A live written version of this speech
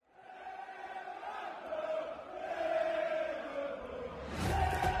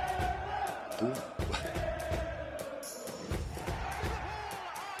Good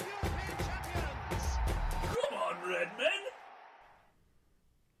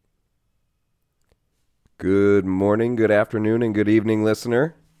morning, good afternoon, and good evening,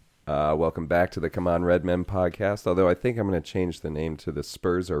 listener. Welcome back to the Come On RedMen podcast, although I think I'm going to change the name to the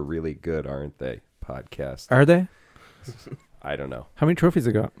Spurs Are Really Good, Aren't They podcast. Are they? I don't know. How many trophies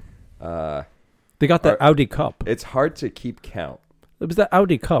they got? They got the Audi Cup. It's hard to keep count. It was the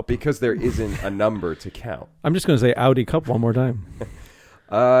Audi Cup. Because there isn't a number to count. I'm just going to say Audi Cup one more time.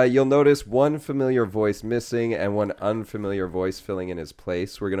 You'll notice one familiar voice missing and one unfamiliar voice filling in his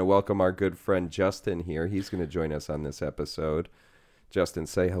place. We're going to welcome our good friend Justin here. He's going to join us on this episode. Justin,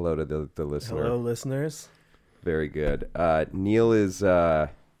 say hello to the listener. Hello, listeners. Very good. Neil is off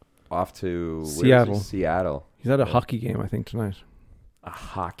to Seattle. Seattle. He's at a hockey game, I think, tonight. A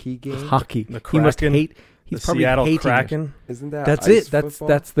hockey game? Hockey. The He must Kraken. hate. He's The probably Seattle hating Kraken. Isn't that That's ice it. football?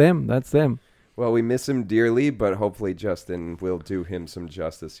 That's them. That's them. Well, we miss him dearly, but hopefully Justin will do him some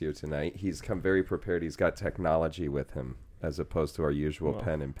justice here tonight. He's come very prepared. He's got technology with him as opposed to our usual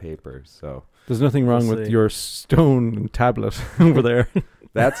pen and paper. So There's nothing wrong We'll with see. your stone tablet over there.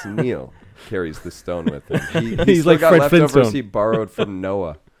 that's Neil carries the stone with him. He's He's still like got Fred leftovers Flintstone. he borrowed from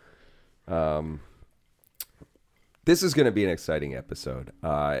Noah. This is going to be an exciting episode.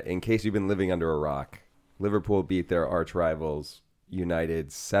 In case you've been living under a rock, Liverpool beat their arch rivals United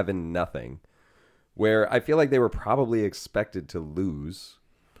 7-0, where I feel like they were probably expected to lose.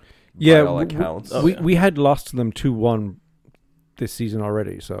 Yeah, by all accounts. we had lost to them 2-1 this season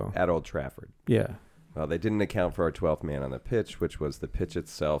already. So At Old Trafford. yeah, Well, they didn't account for our 12th man on the pitch, which was the pitch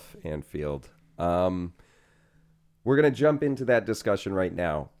itself, Anfield. We're going to jump into that discussion right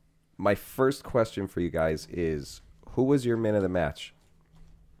now. My first question for you guys is, who was your man of the match?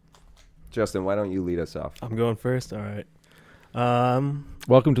 Justin, why don't you lead us off? I'm going first. All right.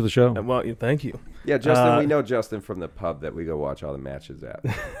 welcome to the show. Well, thank you. Yeah, Justin, we know Justin from the pub that we go watch all the matches at.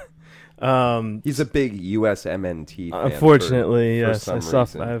 He's a big USMNT fan. Unfortunately, for yes, some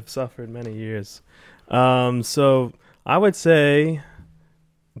reason. I've suffered many years. So I would say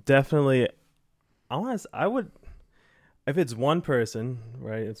definitely. I would, if it's one person,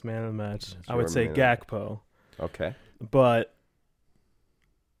 right? It's man of the match. I would say Gakpo. Okay. But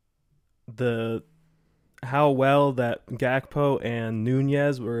how well that Gakpo and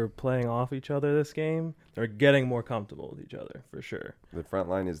Nunez were playing off each other this game, they're getting more comfortable with each other for sure. The front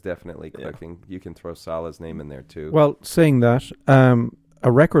line is definitely clicking. You can throw Salah's name in there, too. Well, saying that,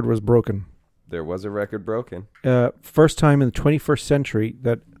 a record was broken. There was a record broken. First time in the 21st century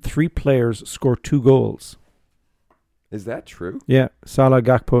that 3 players scored 2 goals. Is that true? Yeah, Salah,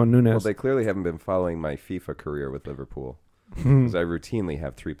 Gakpo, and Well, Nunez. they clearly haven't been following my FIFA career with Liverpool, because I routinely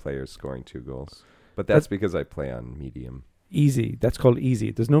have 3 players scoring 2 goals. But that's because I play on medium. Easy. That's called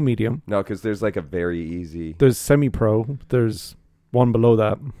easy. There's no medium. No, because there's like a very easy... There's semi-pro. There's one below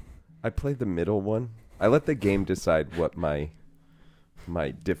that. I play the middle one. I let the game decide what my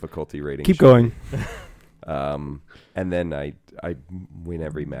difficulty rating Keep should going. be. And then I win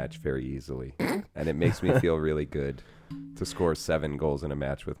every match very easily. And it makes me feel really good to score 7 goals in a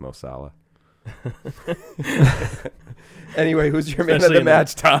match with Mo Salah. Anyway, who's your man of Especially the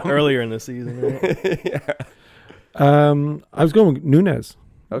match, Tom? Earlier in the season, right? Yeah. I was going with Nunez.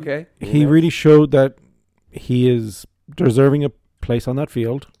 Okay. He really showed that he is deserving a place on that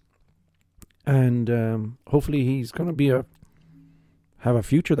field. And hopefully he's going to have a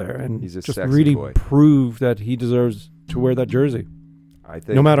future there and He's a just sexy really boy. prove that he deserves to wear that jersey. I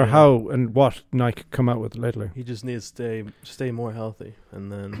think No matter how and what Nike come out with lately. He just needs to stay more healthy,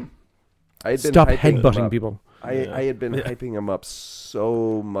 and then I had been Stop hyping him headbutting up. people. I had been hyping him up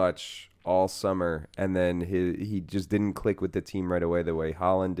so much all summer, and then he just didn't click with the team right away the way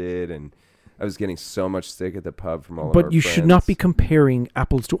Holland did, and I was getting so much stick at the pub from all of our But you should friends. not be comparing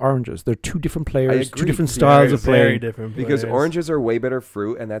apples to oranges. They're 2 different players, 2 agree. different styles of very play. different. Because players. oranges are way better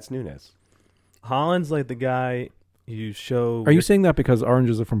fruit, and that's Nunes. Holland's like the guy you show. Are you saying that because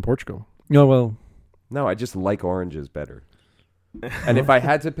oranges are from Portugal? No, well, No, I just like oranges better. And if I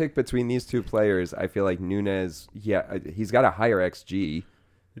had to pick between these 2 players, I feel like Nunes, he's got a higher XG.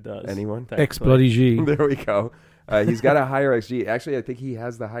 He does. Anyone? X bloody G. There we go. He's got a higher XG. Actually, I think he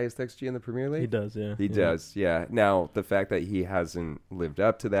has the highest XG in the Premier League. He does, yeah. He does, yeah. Now, the fact that he hasn't lived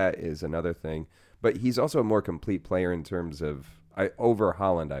up to that is another thing. But he's also a more complete player in terms of over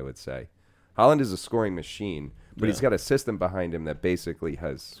Holland, I would say. Holland is a scoring machine, but he's got a system behind him that basically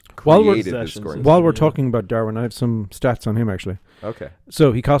has created the scoring. While we're talking about Darwin, I have some stats on him, actually. Okay.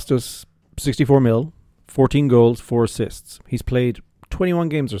 So he cost us 64 mil, 14 goals, 4 assists. He's played 21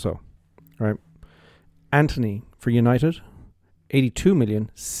 games or so, right? Anthony for United, 82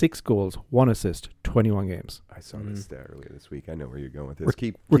 million, 6 goals, 1 assist, 21 games. I saw this stat earlier this week. I know where you're going with this.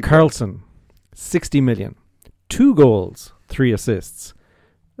 Keep Richarlison, 60 million, 2 goals, 3 assists,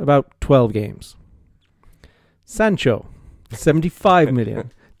 about 12 games. Sancho, 75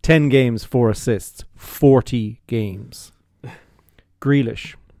 million, 10 games, 4 assists, 40 games.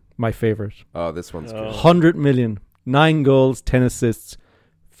 Grealish, my favorite. Oh, this one's good. 100 million, 9 goals, 10 assists,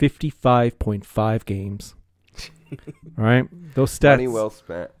 55.5 games. All right, those stats. Money well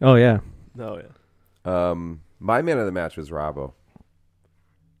spent. Oh yeah. Oh yeah. My man of the match was Robbo.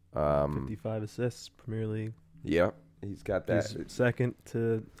 55 assists, Premier League. Yep, he's got that. He's second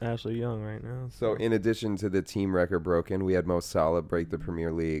to Ashley Young right now. So in addition to the team record broken, we had Mo Salah break the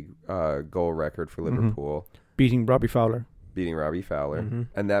Premier League goal record for Liverpool, Beating Robbie Fowler. beating Robbie Fowler,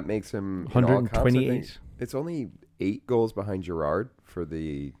 and that makes him 128. It's only 8 goals behind Gerrard for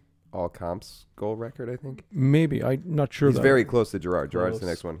the all comps goal record, I think. Maybe. I'm not sure. He's though. very close to Gerrard. Gerrard's the Close.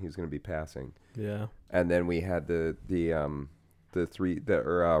 next one he's going to be passing. Yeah. And then we had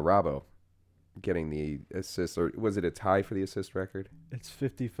Robbo getting the assist, or was it a tie for the assist record? It's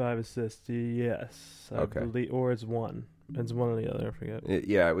 55 assists. Yes. I Okay. believe, or it's one. It's one or the other. I forget.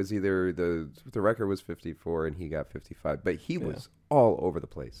 It was either the record was 54 and he got 55, but he was all over the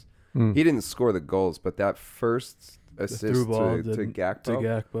place. Mm. He didn't score the goals, but that first The assist through ball to To Gakpo,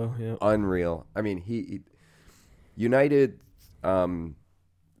 Gakpo, yeah. unreal. I mean, he United,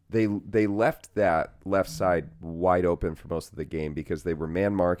 they left that left side wide open for most of the game because they were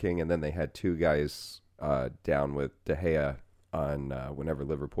man marking, and then they had 2 guys down with De Gea on whenever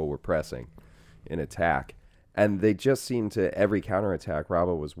Liverpool were pressing in attack. And they just seemed to, every counterattack,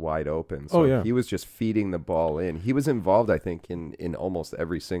 Robbo was wide open. So he was just feeding the ball in. He was involved, I think, in almost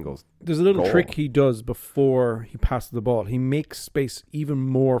every single There's a little goal. trick he does before he passes the ball. He makes space even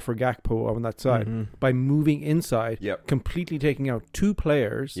more for Gakpo on that side by moving inside, completely taking out 2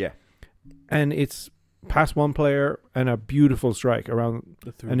 players. Yeah. And it's past 1 player and a beautiful strike around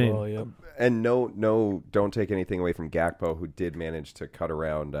The through and ball, in. yeah. And no, don't take anything away from Gakpo, who did manage to cut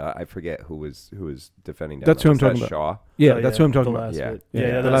around. I forget who was defending down. That's there. who I'm Was that talking about. Shaw. Yeah, Oh, that's what I'm talking the about. last Yeah. bit. Yeah, Yeah,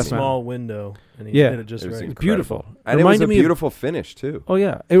 the that last small window, and he Yeah. did it just It was right. incredible. Beautiful. And it was a Reminded me of- beautiful finish, too. Oh,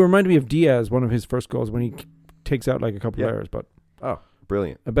 yeah. It reminded me of Diaz, one of his first goals, when he takes out like a couple players, but Oh,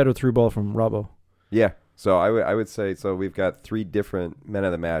 brilliant. a better through ball from Robbo. Yeah. So I would say, so we've got 3 different men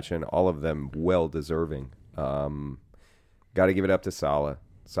of the match, and all of them well-deserving. Got to give it up to Salah.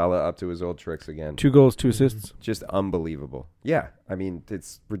 Salah up to his old tricks again. 2 goals, 2 assists. Just unbelievable. Yeah. I mean,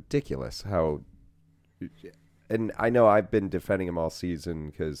 it's ridiculous how... And I know I've been defending him all season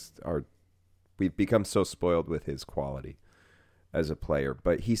because we've become so spoiled with his quality as a player.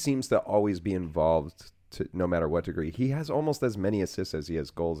 But he seems to always be involved to no matter what degree. He has almost as many assists as he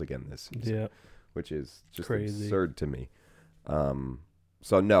has goals again this season. Yeah. Which is just Crazy. absurd to me.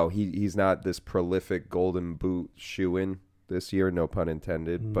 So no, he's not this prolific golden boot shoe-in this year, no pun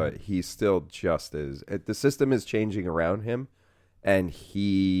intended, but he's still just as... The system is changing around him, and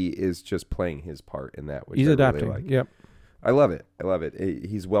he is just playing his part in that, which He's I adapting. really like. Yep. I love it.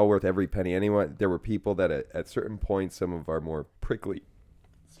 He's well worth every penny. There were people that at certain points, some of our more prickly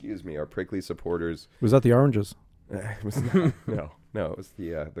supporters... Was that the oranges? It was not, no, it was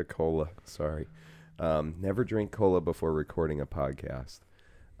the cola. Sorry. Never drink cola before recording a podcast.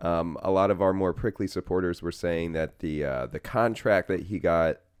 A lot of our more prickly supporters were saying that the contract that he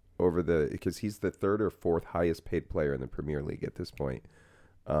got because he's the 3rd or 4th highest paid player in the Premier League at this point.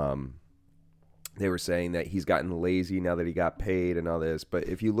 They were saying that he's gotten lazy now that he got paid and all this. But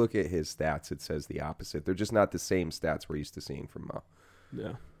if you look at his stats, it says the opposite. They're just not the same stats we're used to seeing from Mo.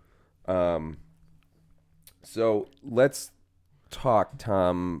 Yeah. So let's talk,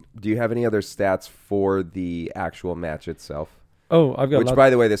 Tom. Do you have any other stats for the actual match itself? Oh, I've got Which, by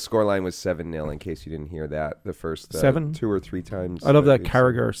the way, the scoreline was 7-0, in case you didn't hear that the first 7? 2 or 3 times. I love that we've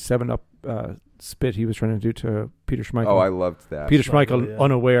Carragher 7-up spit he was trying to do to Peter Schmeichel. Oh, I loved that. Peter Schmeichel, yeah.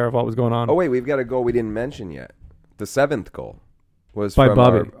 unaware of what was going on. Oh, wait, we've got a goal we didn't mention yet. The 7th goal was By from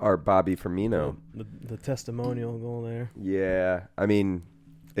Bobby. our Bobby Firmino. The testimonial goal there. Yeah, I mean,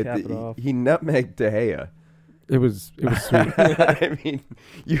 Cap it off. he nutmegged De Gea. It was sweet. I mean,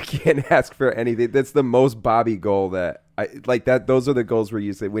 you can't ask for anything. That's the most Bobby goal that I like. That those are the goals we're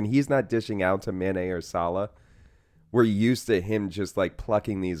used to. When he's not dishing out to Mane or Salah, we're used to him just like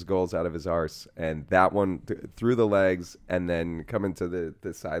plucking these goals out of his arse. And that one through the legs and then coming to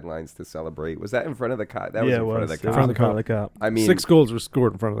the sidelines to celebrate. Was that in front of the cop? That was in front of the It was cop. in front of the cop. I mean, 6 goals were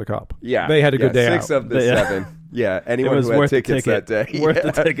scored in front of the cop. Yeah, They had a good day 6 out. of the 7. Yeah, anyone It was who had worth the tickets that ticket. day, Worth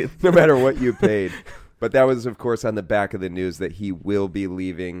the yeah, ticket. no matter what you paid. But that was, of course, on the back of the news that he will be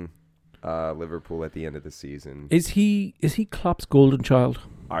leaving Liverpool at the end of the season. Is he Klopp's golden child?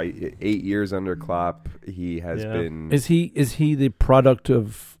 8 years under Klopp, he has been. Is he the product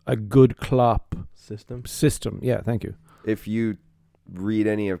of a good Klopp system? Yeah, thank you. If you read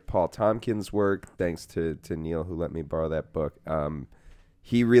any of Paul Tompkins' work, thanks to Neil who let me borrow that book,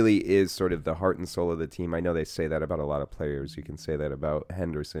 he really is sort of the heart and soul of the team. I know they say that about a lot of players. You can say that about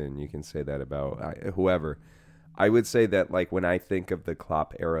Henderson. You can say that about whoever. I would say that, like, when I think of the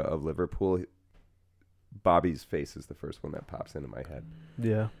Klopp era of Liverpool, Bobby's face is the first one that pops into my head.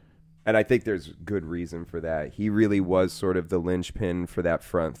 Yeah. And I think there's good reason for that. He really was sort of the linchpin for that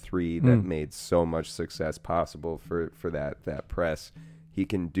front three that made so much success possible for that press. He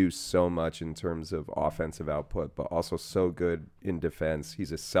can do so much in terms of offensive output, but also so good in defense.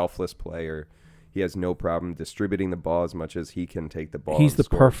 He's a selfless player. He has no problem distributing the ball as much as he can take the ball. He's the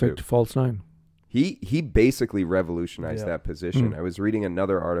perfect false nine. He basically revolutionized that position. I was reading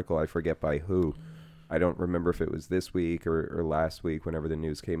another article, I forget by who. I don't remember if it was this week or last week, whenever the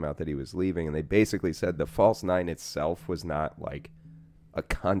news came out that he was leaving. And they basically said the false nine itself was not like a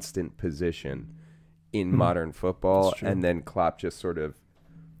constant position in modern football. And then Klopp just sort of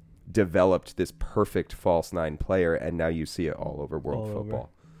developed this perfect false nine player. And now you see it all over world football.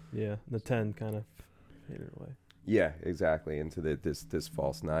 Yeah, the 10 kind of faded away. Yeah, exactly, into this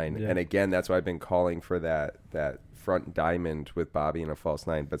false nine. Yeah. And again, that's why I've been calling for that front diamond with Bobby and a false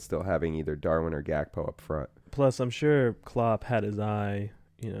nine, but still having either Darwin or Gakpo up front. Plus, I'm sure Klopp had his eye,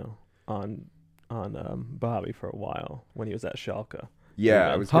 on Bobby for a while when he was at Schalke.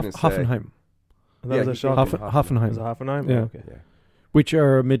 Yeah, I was going to say. Hoffenheim. That was at Schalke. Hoffenheim. Was it Hoffenheim? Yeah. Oh, okay. Yeah. Which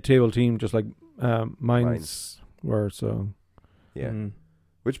are a mid-table team, just like Mainz were. So. Yeah.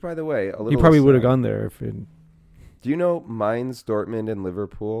 Which, by the way, he probably would have gone there if it. Do you know Mainz, Dortmund, and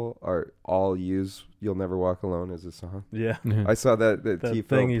Liverpool are all use "You'll Never Walk Alone" as a song? Yeah. I saw that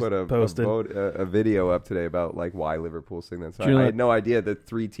Tifo put a video up today about like why Liverpool sing that song. I had no idea that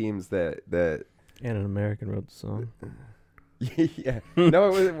 3 teams that and an American wrote the song. Yeah.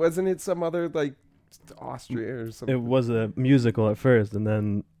 No, wasn't it some other like Austria or something? It was a musical at first, and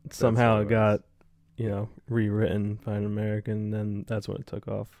then somehow it got rewritten by an American, and then that's when it took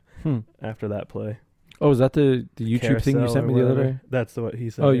off after that play. Oh, is that the YouTube Carousel thing you sent me the other day? That's what he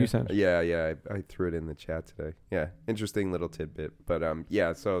said. Oh, you sent. Yeah. I threw it in the chat today. Yeah, interesting little tidbit. But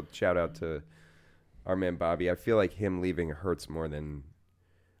yeah. So shout out to our man Bobby. I feel like him leaving hurts more than.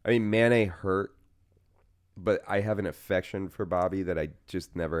 I mean, Mane hurt, but I have an affection for Bobby that I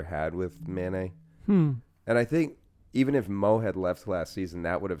just never had with Mane. And I think even if Mo had left last season,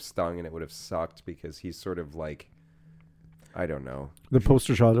 that would have stung and it would have sucked because he's sort of like. I don't know. The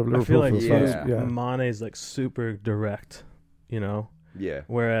poster child of Liverpool. I feel like Mane's like super direct, Yeah.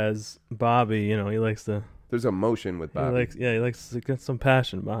 Whereas Bobby, he likes to. There's emotion with Bobby. He likes to get some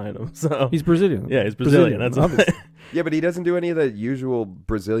passion behind him. So he's Brazilian. Yeah, he's Brazilian. That's obvious. Yeah, but he doesn't do any of the usual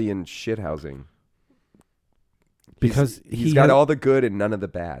Brazilian shithousing. Because he's got all the good and none of the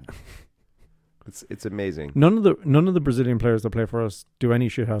bad. It's amazing. None of the Brazilian players that play for us do any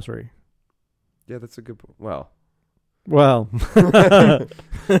shithousery. Yeah, that's a good point. Well,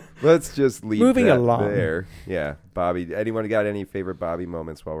 let's just leave moving that along there. Yeah, Bobby. Anyone got any favorite Bobby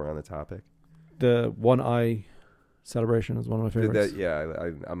moments while we're on the topic? The one eye celebration is one of my favorites.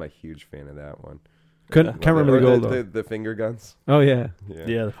 I'm a huge fan of that one. Can't remember the goal though. The finger guns. Oh yeah.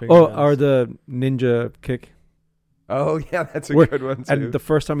 The finger guns. Or the ninja kick. Oh yeah, that's a good one too. And the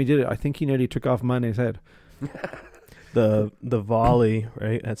first time he did it, I think he nearly took off Mane's head. The volley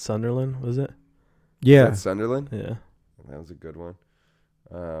right at Sunderland, was it? Yeah, at Sunderland. Yeah. That was a good one.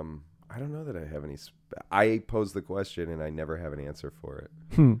 I don't know that I have any. I posed the question and I never have an answer for it.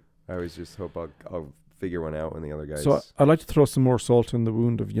 I always just hope I'll figure one out when the other guys. So I'd like to throw some more salt in the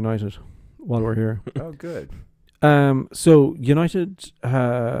wound of United while we're here. Oh, good. So United,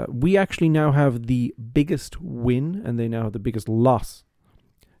 we actually now have the biggest win and they now have the biggest loss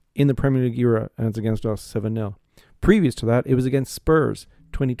in the Premier League era, and it's against us 7-0. Previous to that, it was against Spurs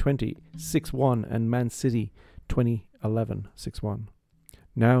 2020 6-1 and Man City 2011 6-1.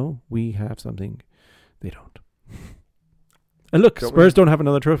 Now we have something they don't. And look, Spurs don't have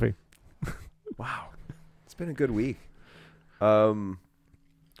another trophy. Wow. It's been a good week.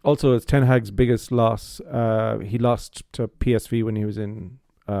 Also, it's Ten Hag's biggest loss. He lost to PSV when he was in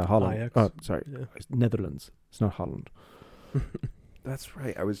Holland. Ajax. Oh, sorry, Netherlands. It's not Holland. That's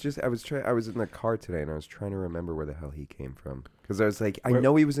right. I was in the car today and I was trying to remember where the hell he came from because I was like, I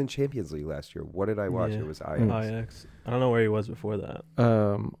know he was in Champions League last year. What did I watch? It was Ajax. I don't know where he was before that.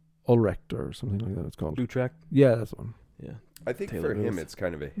 Ulrecht or something like that. It's called Utrecht. Yeah, that's the one. Yeah. I think for him, it's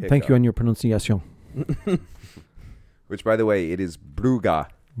kind of a hiccup. Thank you on your pronunciation. Which, by the way, it is Brugge.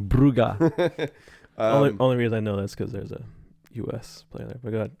 Brugge. Only reason I know that's because there's a U.S. player there.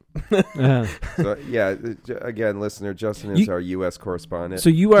 But go ahead. So yeah, again, listener, Justin is our U.S. correspondent. So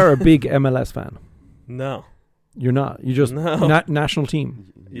you are a big MLS fan? No. You're not. You just national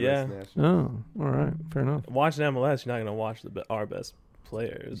team. Yeah. Oh, all right, fair enough. Watching MLS, you're not gonna watch our best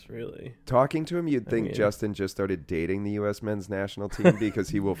players, really. Talking to him, you'd think Justin just started dating the U.S. men's national team because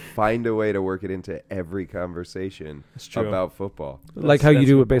he will find a way to work it into every conversation about football. Like how you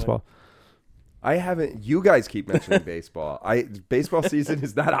do with baseball. I haven't. You guys keep mentioning baseball. Baseball season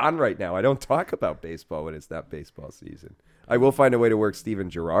is not on right now. I don't talk about baseball when it's not baseball season. I will find a way to work Steven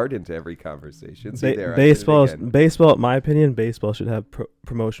Gerrard into every conversation. Baseball, in my opinion, baseball should have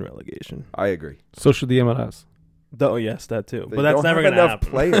promotion relegation. I agree. So should the MLS. Oh yes, that too. But that's never going to happen.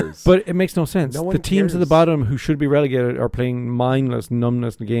 Players. But it makes no sense. The teams at the bottom who should be relegated are playing mindless,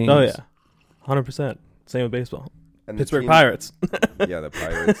 numbness games. Oh yeah, 100%. Same with baseball. And Pittsburgh Pirates. Yeah, the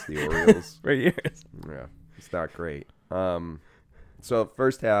Pirates, the Orioles. For years. Yeah, it's not great. So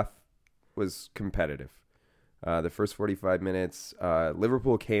first half was competitive. The first 45 minutes,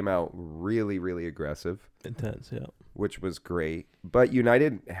 Liverpool came out really, really aggressive. Intense, yeah. Which was great. But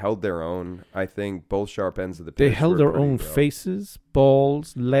United held their own. I think both sharp ends of the pitch. They held their own faces,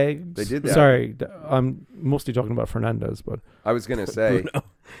 balls, legs. They did that. Sorry, I'm mostly talking about Fernandez, but I was gonna say, Bruno.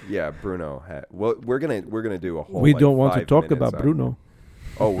 Yeah, Bruno. Well, we're gonna do a whole. We don't want to talk about Bruno.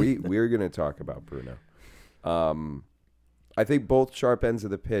 We're gonna talk about Bruno. I think both sharp ends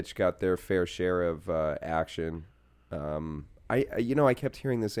of the pitch got their fair share of action. I kept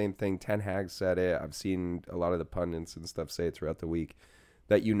hearing the same thing. Ten Hag said it. I've seen a lot of the pundits and stuff say it throughout the week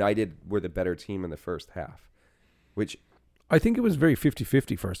that United were the better team in the first half, which I think it was very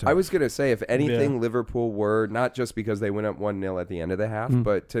 50-50 first half. I was going to say, if anything, Liverpool were, not just because they went up 1-0 at the end of the half,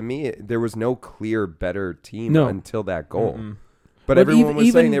 but to me, there was no clear better team until that goal. But everyone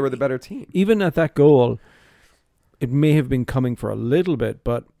was saying they were the better team. Even at that goal, it may have been coming for a little bit,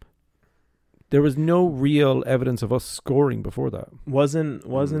 but there was no real evidence of us scoring before that. Wasn't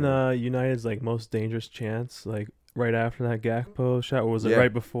United's most dangerous chance right after that Gakpo shot, or was it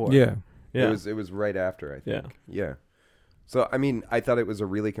right before? Yeah. It was right after, I think. Yeah. So I mean, I thought it was a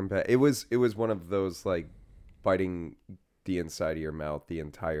really it was one of those biting the inside of your mouth the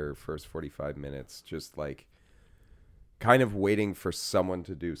entire first 45 minutes, just kind of waiting for someone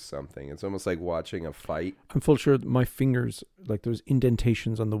to do something. It's almost like watching a fight. I'm full sure my fingers, there's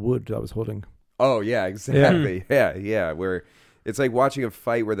indentations on the wood that I was holding. Oh, yeah, exactly. Yeah. Where it's like watching a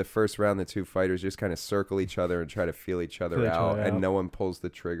fight where the first round, the two fighters just kind of circle each other and try to feel each other out, and no one pulls the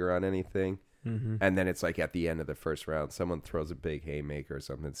trigger on anything. Mm-hmm. And then it's at the end of the first round, someone throws a big haymaker or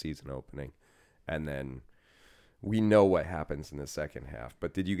something, sees an opening. And then we know what happens in the second half.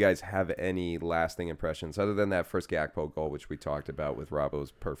 But did you guys have any lasting impressions other than that first Gakpo goal, which we talked about with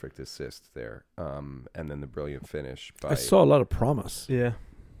Robbo's perfect assist there, and then the brilliant finish? I saw a lot of promise. Yeah.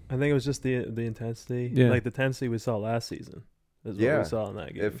 I think it was just the intensity. Yeah. The intensity we saw last season is what we saw in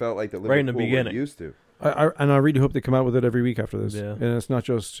that game. It felt like the Liverpool right in the beginning. We're used to. I really hope they come out with it every week after this. Yeah. And it's not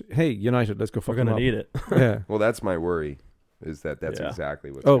just, hey, United, let's go fuck them up. We're going to need it. Yeah. Well, that's my worry, is that's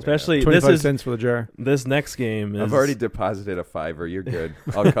exactly what's especially 25 cents for the jar. This next game is... I've already deposited a $5. You're good.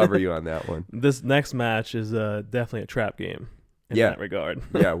 I'll cover you on that one. This next match is definitely a trap game in that regard.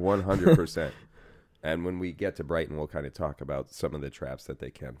 Yeah, 100%. And when we get to Brighton, we'll kind of talk about some of the traps that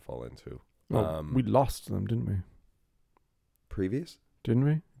they can fall into. Well, we lost them, didn't we? Previous? Didn't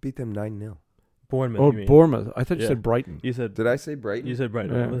we? Beat them 9-0. Bournemouth. Oh, Bournemouth. I thought you said Brighton. Did I say Brighton? You said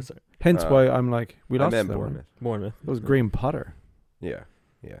Brighton. Yeah. Hence why I'm we lost them. Bournemouth. It was Graham Potter. Yeah.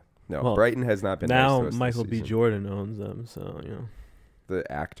 No, Brighton has not been now. Nice Michael B. Jordan owns them, so the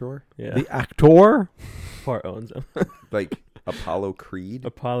actor. Yeah, the actor part owns them. Apollo Creed.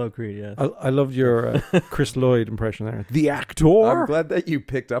 Yes. I loved your Chris Lloyd impression there. The actor. I'm glad that you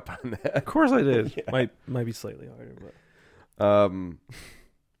picked up on that. Of course I did. Yeah. Might be slightly harder, but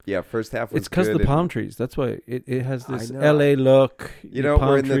yeah, first half was it's because of the palm trees. That's why it has this LA look.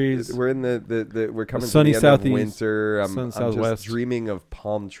 Palm trees. We're coming sunny to the end of southeast, winter. I'm southwest. just dreaming of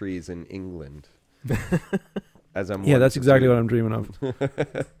palm trees in England. That's exactly what I'm dreaming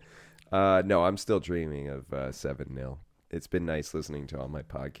of. No, I'm still dreaming of 7-0. It's been nice listening to all my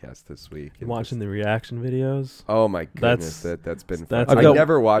podcasts this week. And watching the reaction videos. Oh my goodness, that's been fun. I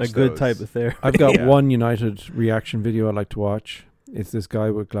never watched a good those. type of therapy. I've got one United reaction video I like to watch. It's this guy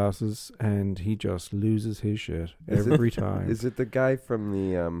with glasses, and he just loses his shit every time. Is it the guy from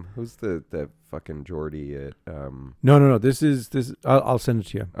the who's the fucking Geordie at No. This. I'll send it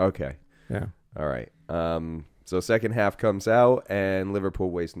to you. Okay. Yeah. All right. So second half comes out, and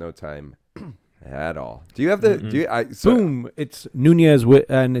Liverpool wastes no time at all. Do you have the? Do you? Boom! It's Nunez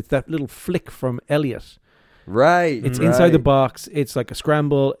and it's that little flick from Elliot. Right. It's inside the box. It's like a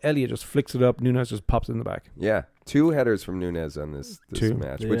scramble. Elliot just flicks it up. Nunez just pops it in the back. Yeah. 2 headers from Nunez on this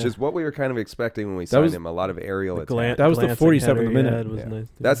match, which is what we were kind of expecting when we signed him. A lot of aerial attack. That was the 47th minute. Was nice.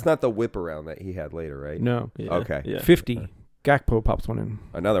 That's not the whip around that he had later, right? No. Yeah. Okay. Yeah. 50. Gakpo pops one in.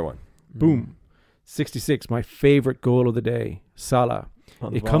 Another one. Boom. 66. My favorite goal of the day. Salah.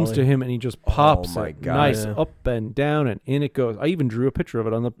 It comes to him and he just pops it. Nice. Up and down and in it goes. I even drew a picture of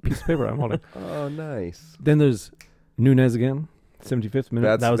it on the piece of paper I'm holding. Oh, nice. Then there's Nunez again. 75th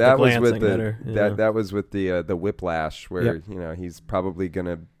minute. That was with the that was with the whiplash where he's probably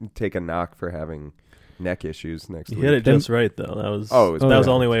gonna take a knock for having neck issues next week. He hit it just right though. That was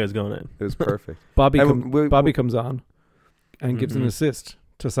the only way it was going in. It was perfect. Bobby comes on and gives an assist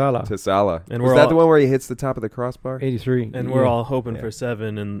to Salah. And was that the one where he hits the top of the crossbar? 83. And we're all hoping for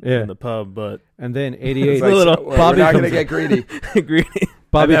 7 in the pub, but and then 88. We're not gonna get greedy.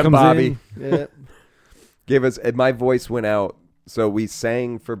 Bobby comes in. Yeah. Gave us. And my voice went out. So we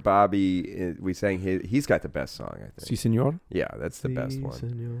sang for Bobby. We sang he's got the best song, I think. Si, Senor? Yeah, that's the best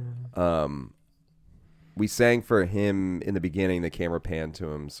one. We sang for him in the beginning. The camera panned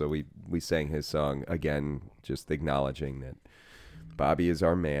to him, so we sang his song again, just acknowledging that Bobby is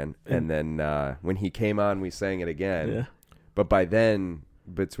our man. And then when he came on, we sang it again. Yeah. But by then,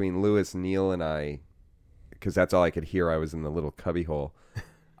 between Lewis, Neil, and I, because that's all I could hear, I was in the little cubbyhole.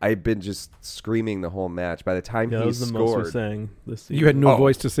 I'd been just screaming the whole match. By the time he that was scored, the most we sang this season. You had no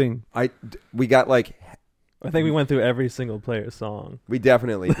voice to sing. We got like. I think we went through every single player's song. We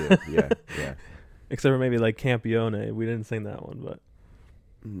definitely did. Yeah. Except for maybe like Campione. We didn't sing that one, but.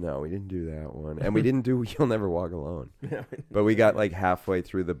 No, we didn't do that one, and we didn't do "You'll Never Walk Alone." Yeah, but we got like halfway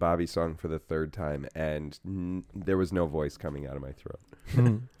through the Bobby song for the 3rd time, and there was no voice coming out of my throat.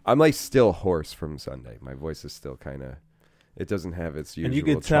 I'm like still hoarse from Sunday. My voice is still kind of. It doesn't have its usual and you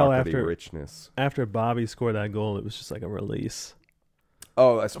could tell richness. After Bobby scored that goal, it was just like a release.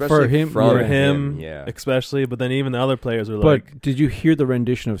 Oh, especially for him, especially. But then even the other players were like. But did you hear the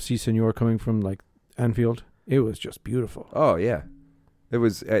rendition of Si Senor coming from like Anfield? It was just beautiful. Oh yeah, it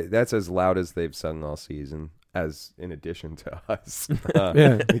was. That's as loud as they've sung all season. As in addition to us,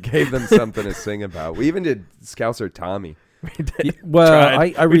 we gave them something to sing about. We even did Scouser Tommy.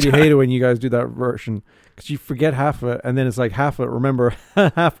 I really hate it when you guys do that version because you forget half of it and then it's like half of it remember,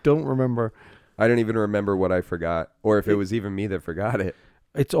 half don't remember. I don't even remember what I forgot or if it was even me that forgot it.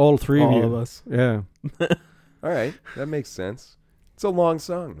 It's all three of us. Yeah. All right, that makes sense. It's a long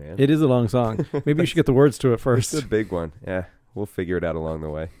song, man. It is a long song. Maybe you should get the words to it first. It's a big one. Yeah, we'll figure it out along the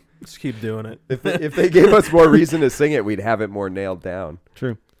way. Just keep doing it. If they gave us more reason to sing it, we'd have it more nailed down.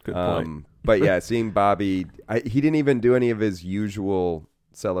 True. Good point. But yeah, seeing Bobby, he didn't even do any of his usual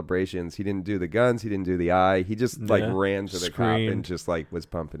celebrations. He didn't do the guns. He didn't do the eye. He just ran to the cop and just like was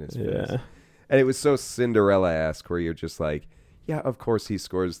pumping his fist. And it was so Cinderella-esque where you're just like, yeah, of course he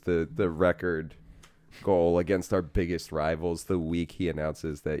scores the record goal against our biggest rivals the week he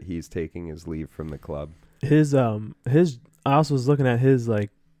announces that he's taking his leave from the club. I also was looking at his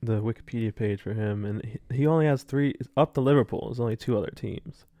like the Wikipedia page for him, and he only has 3 up to Liverpool. There's only 2 other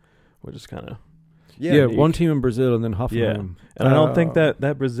teams. Which is kind of one team in Brazil and then Hoffenheim. Yeah. And I don't think that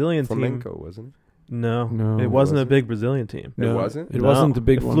Brazilian Flamenco, team wasn't it? No, it wasn't a big Brazilian team. No, it wasn't. It wasn't the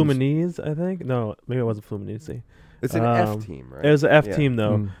big one. Fluminense, I think. No, maybe it wasn't Fluminense. It's an F team, right? It was an F team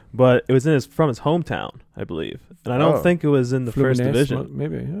though, but it was from his hometown, I believe, and I don't think it was in the first division.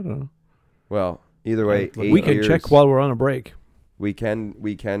 Maybe I don't know. Well, either way, we can check while we're on a break. We can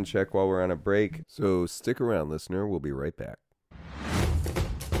check while we're on a break. So stick around, listener. We'll be right back.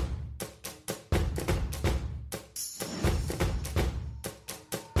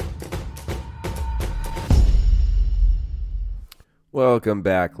 Welcome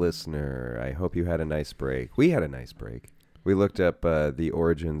back, listener. I hope you had a nice break. We had a nice break. We looked up the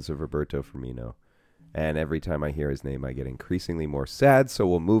origins of Roberto Firmino, and every time I hear his name, I get increasingly more sad, so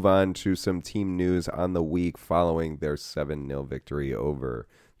we'll move on to some team news on the week following their 7-0 victory over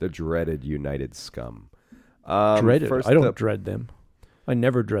the dreaded United scum. Dreaded? I don't dread them. I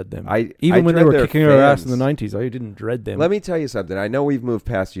never dread them. Even when they were kicking our ass in the 90s, I didn't dread them. Let me tell you something. I know we've moved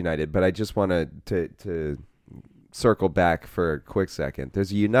past United, but I just want to circle back for a quick second.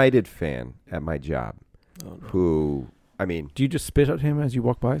 There's a United fan at my job who, I mean... Do you just spit at him as you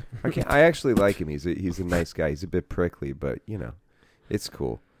walk by? I actually like him. He's a nice guy. He's a bit prickly, but, it's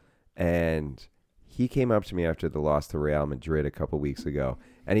cool. And he came up to me after the loss to Real Madrid a couple weeks ago,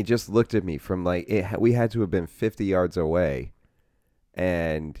 and he just looked at me from we had to have been 50 yards away,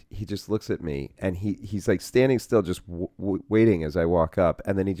 And he just looks at me, and he's like standing still, just waiting as I walk up.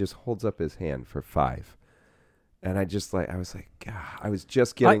 And then he just holds up his hand for 5. And I was like, God, I was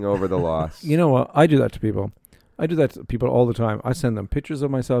just getting over the loss. You know what? I do that to people. I do that to people all the time. I send them pictures of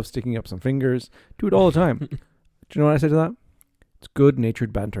myself sticking up some fingers. Do it all the time. Do you know what I say to that? It's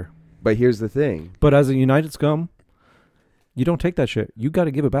good-natured banter. But here's the thing. But as a United scum, you don't take that shit. You got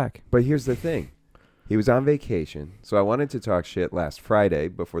to give it back. But here's the thing. He was on vacation, so I wanted to talk shit last Friday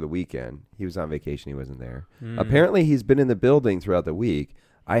before the weekend. He was on vacation. He wasn't there. Apparently, he's been in the building throughout the week.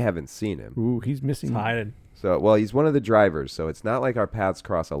 I haven't seen him. Ooh, he's missing. He's hiding. So, well, he's one of the drivers, so it's not like our paths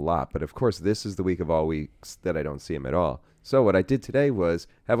cross a lot. But, of course, this is the week of all weeks that I don't see him at all. So what I did today was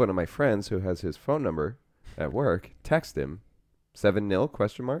have one of my friends who has his phone number at work text him,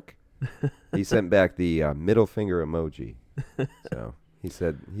 7-0, ? He sent back the middle finger emoji. So he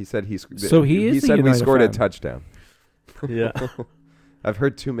said he said we scored a touchdown. Yeah. I've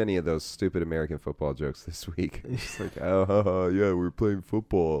heard too many of those stupid American football jokes this week. It's like, oh yeah, we're playing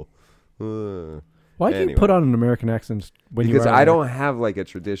football. Why do you put on an American accent when you? Because I don't have like a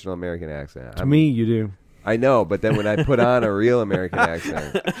traditional American accent. To me, you do. I know, but then when I put on a real American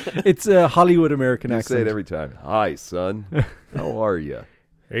accent, it's a Hollywood American accent. You say it every time. Hi, son. How are you?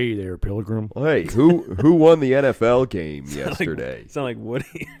 Hey there, Pilgrim. Hey, who won the NFL game yesterday? Sound like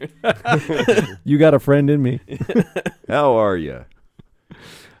Woody. You got a friend in me. How are you?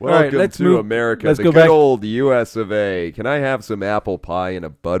 Welcome to America, let's the go good back. old U.S. of A. Can I have some apple pie and a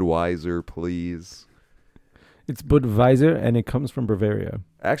Budweiser, please? It's Budweiser, and it comes from Bavaria.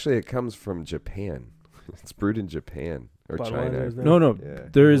 Actually, it comes from Japan. It's brewed in Japan or China. No. Yeah.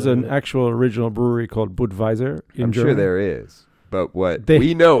 There is an actual original brewery called Budweiser in I'm Germany. sure there is. But what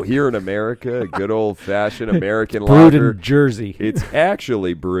we know here in America, a good old-fashioned American brewed lager, in Jersey. It's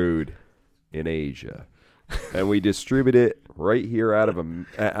actually brewed in Asia. And we distribute it right here out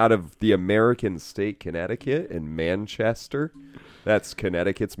of the American state, Connecticut, in Manchester. That's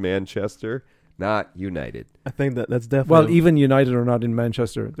Connecticut's Manchester, not United. I think that's definitely... Well, even United are not in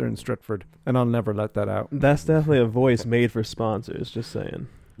Manchester. They're in Stretford. And I'll never let that out. That's definitely a voice made for sponsors, just saying.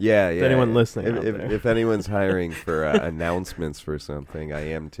 Yeah. If anyone listening out there. If anyone's hiring for announcements for something, I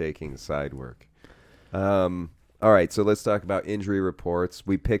am taking side work. All right, so let's talk about injury reports.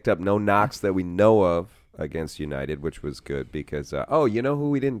 We picked up no knocks that we know of against United, which was good because, you know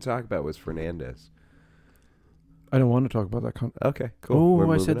who we didn't talk about was Fernandez. I don't want to talk about that. Okay, cool.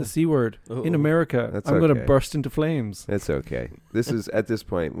 Oh, I said the C word. Uh-oh. In America. I'm going to burst into flames. It's okay. This is, at this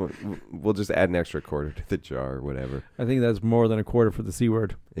point, we'll just add an extra quarter to the jar or whatever. I think that's more than a quarter for the C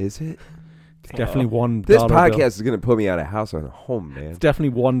word. Is it? It's definitely $1 This bill. podcast is going to put me out of house on home, man. It's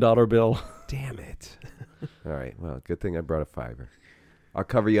definitely $1 bill. Damn it. All right. Well, good thing I brought a $5. I'll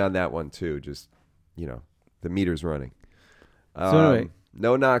cover you on that one, too. Just, the meter's running. So anyway.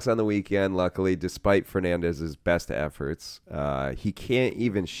 No knocks on the weekend, luckily, despite Fernandez's best efforts. He can't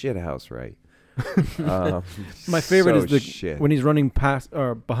even shithouse right. My favorite is when he's running past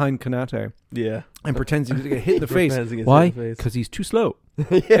or behind Kanate. Yeah. And pretends to get hit in the face. Why? Because he's too slow.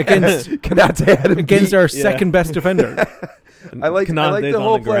 Against Kanate against our second best defender. I like the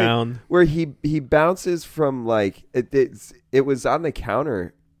whole play where he bounces from it was on the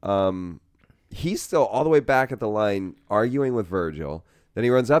counter. He's still all the way back at the line arguing with Virgil. Then he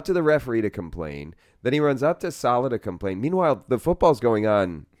runs up to the referee to complain. Then he runs up to Salah to complain. Meanwhile, the football's going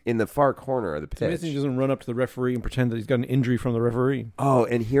on in the far corner of the pitch. It's amazing he doesn't run up to the referee and pretend that he's got an injury from the referee. Oh,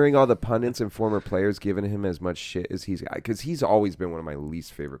 and hearing all the pundits and former players giving him as much shit as because he's always been one of my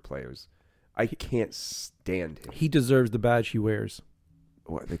least favorite players. I can't stand him. He deserves the badge he wears.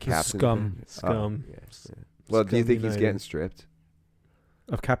 What, the captain? Scum. Yeah. Well, do you think he's getting stripped?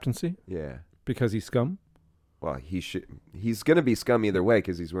 Of captaincy? Yeah. Because he's scum? Well, he's going to be scum either way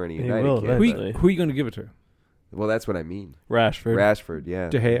because he's wearing a United kit. Who are you going to give it to? Well, that's what I mean. Rashford, yeah.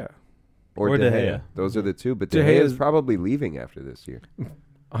 De Gea. Or De Gea. Those are the two. But De Gea is probably leaving after this year.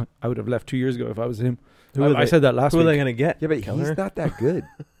 I would have left 2 years ago if I was him. I said that last week. Who are they going to get? Yeah, but he's not that good.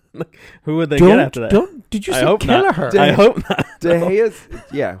 Who would they get after that? Did you say Kelleher? I hope not. De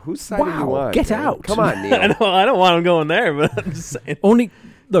Gea's... whose side are you on? Get out. Come on, Neil. I don't want him going there, but I'm just saying.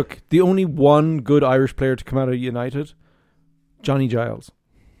 The only one good Irish player to come out of United, Johnny Giles.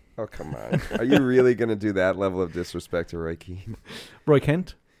 Oh, come on. Are you really going to do that level of disrespect to Roy Keane? Roy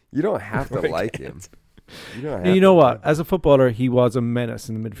Kent? You don't have to like him. You know what? As a footballer, he was a menace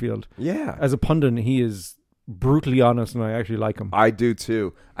in the midfield. Yeah. As a pundit, he is brutally honest, and I actually like him. I do,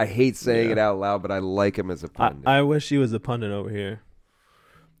 too. I hate saying it out loud, but I like him as a pundit. I wish he was a pundit over here.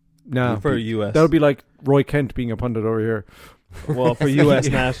 No. For U.S. That would be like Roy Kent being a pundit over here. Well, for U.S.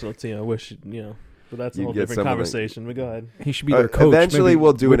 national team, I wish, But that's a You whole get different some of the- conversation. But go ahead. He should be their coach. Eventually, Maybe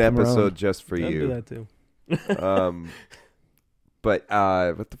we'll do an whip him around. episode just for I'll do you. that too. But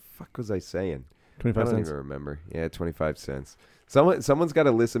what the fuck was I saying? 25 I don't cents. even remember. Yeah, 25 cents. Someone's got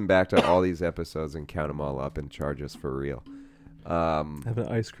to listen back to all these episodes and count them all up and charge us for real. Have an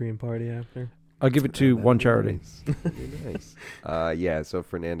ice cream party after. I'll give it to That'd one be charity. nice. That'd be nice. Yeah, so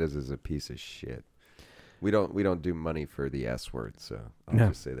Fernandez is a piece of shit. We don't do money for the S word, so I'll No.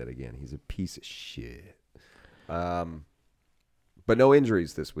 just say that again. He's a piece of shit. But no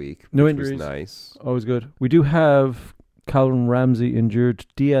injuries this week. No which was injuries. nice. Always good. We do have Calvin Ramsey injured.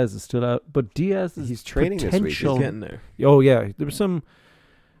 Diaz is still out, but Diaz is He's training this week. He's potential. getting there. Oh yeah, there were some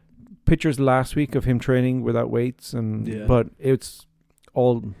pictures last week of him training without weights, but it's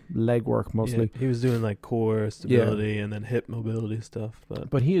all leg work mostly. Yeah, he was doing like core stability and then hip mobility stuff.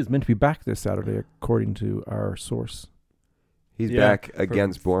 But he is meant to be back this Saturday, according to our source. He's Yeah, back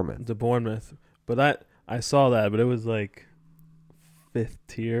against Bournemouth. the Bournemouth. But I saw that, but it was like 5th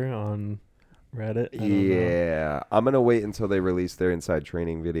tier on Reddit. I don't know. Yeah, I'm gonna wait until they release their inside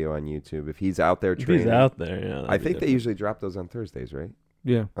training video on YouTube. If he's out there If training, he's out there, yeah. I think they usually drop those on Thursdays, right?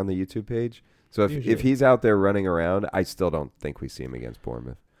 Yeah, On the YouTube page. So if Usually. he's out there running around, I still don't think we see him against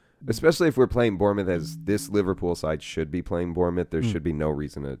Bournemouth. Especially if we're playing Bournemouth as this Liverpool side should be playing Bournemouth. There should be no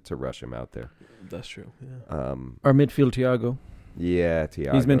reason to rush him out there. That's true. Yeah. our midfield Thiago. Yeah,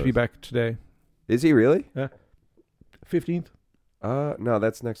 Thiago. He's meant to be back today. Is he really? 15th. No,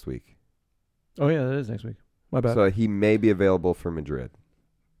 that's next week. Oh yeah, that is next week. My bad. So he may be available for Madrid,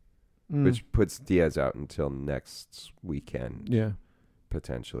 Mm. which puts Diaz out until next weekend. Yeah,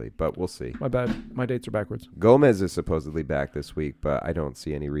 Potentially, but we'll see. my bad. My dates are backwards. Gomez is supposedly back this week, but I don't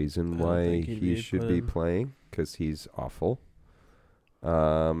see any reason I don't why think he'd he be should be playing. playing because he's awful.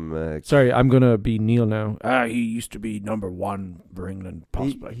 Sorry, I'm gonna be Neil now. He used to be number one for England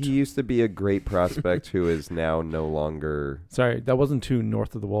prospect. He used to be a great prospect who is now no longer. Sorry, that wasn't too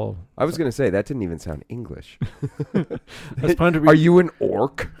north of the wall. I was going to say that didn't even sound English. I was trying to be, Are you an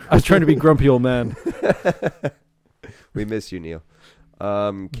orc? I was trying to be grumpy old man. We miss you, Neil.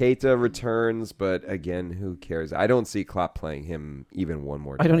 Keita returns, but again, who cares? I don't see Klopp playing him even one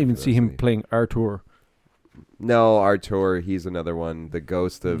more time. I don't even for see this him league. playing Artur. No, Artur, he's another one. The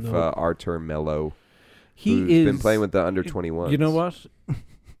ghost of Nope. Artur Melo. He who's is been playing with the under 21s. You know what?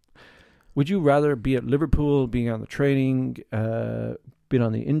 Would you rather be at Liverpool, being on the training, being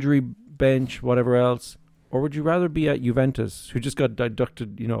on the injury bench, whatever else, or would you rather be at Juventus, who just got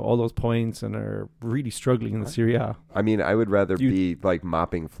deducted, all those points and are really struggling in the Serie A? I mean, I would rather be like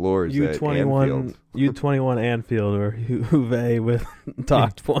mopping floors at U21, Anfield. U21 Anfield or Juve with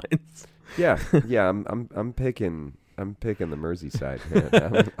docked points. Yeah. I'm picking the Merseyside.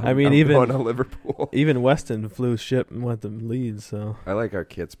 Man. I mean, I'm even- going to Liverpool. Even Weston flew ship and went to Leeds. So I like our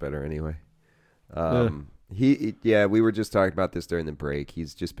kits better anyway. We were just talking about this during the break.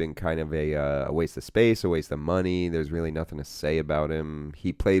 He's just been kind of a waste of space, a waste of money. There's really nothing to say about him.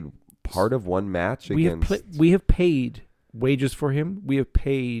 He played part of one match against. We have paid wages for him. We have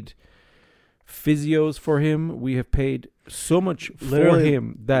paid physios for him. We have paid so much for Literally-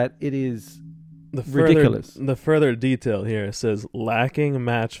 him that it is the ridiculous. The further detail here says lacking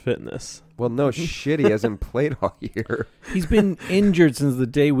match fitness. Well, no shit. He hasn't played all year. He's been injured since the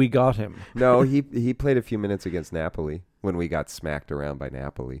day we got him. No, he played a few minutes against Napoli when we got smacked around by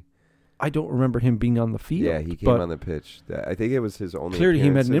Napoli. I don't remember him being on the field. Yeah, he came but on the pitch. I think it was his only Clearly he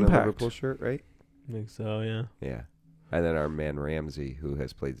appearance made an in the impact. Liverpool shirt, right? I think so. Yeah. Yeah. And then our man Ramsey, who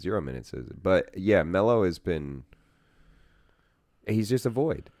has played 0 minutes. But yeah, Melo has been. He's just a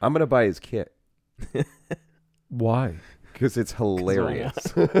void. I'm gonna buy his kit Why? because it's hilarious.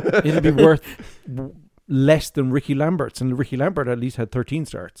 It'll be worth less than Ricky Lambert's, and Ricky Lambert at least had 13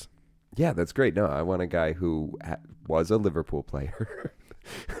 starts. Yeah, that's great. No, I want a guy who was a Liverpool player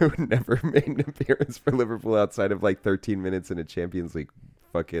who never made an appearance for Liverpool outside of like 13 minutes in a Champions League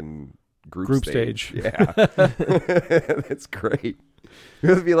fucking group stage. Yeah, that's great. It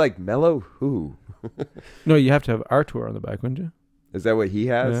would be like Melo. Who No, you have to have Artur on the back, wouldn't you? is that? What he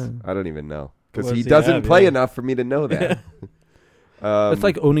has? Yeah. I don't even know because What he does he doesn't have? play Yeah. enough for me to know that. It's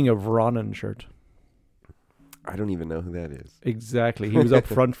like owning a Vronen shirt. I don't even know who that is. Exactly. He was up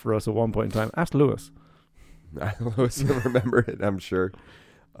front for us at one point in time. Ask Lewis. I always remember it, I'm sure.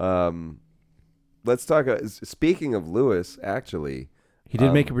 Let's talk. Speaking of Lewis, actually, He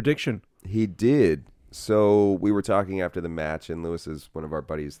did make a prediction. he did. So we were talking after the match, and Lewis is one of our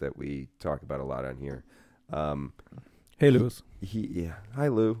buddies that we talk about a lot on here. Hey, Lewis. Yeah. Hi,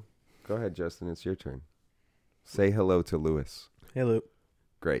 Lou. Go ahead, Justin. It's your turn. Say hello to Lewis. Hey, Luke.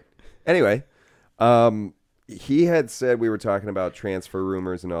 Great. Anyway, he had said we were talking about transfer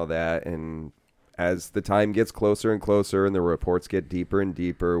rumors and all that, and as the time gets closer and closer and the reports get deeper and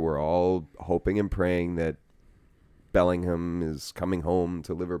deeper, we're all hoping and praying that Bellingham is coming home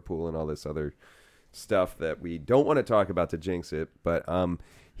to Liverpool and all this other stuff that we don't want to talk about to jinx it. But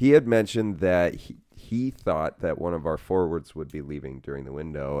he had mentioned that he thought that one of our forwards would be leaving during the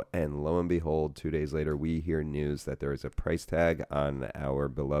window. And lo and behold, 2 days later, we hear news that there is a price tag on our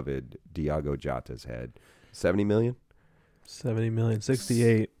beloved Diogo Jota's head. 70 million? 70 million.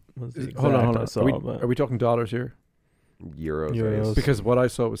 68 was the Hold on. exact I saw, Are we talking dollars here? Euros. Euros. Because what I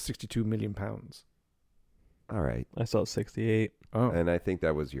saw was 62 million pounds. All right. I saw 68. Oh, And I think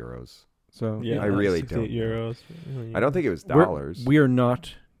that was euros. so Yeah, I really 68 don't know. euros. I don't think it was We're- dollars. we are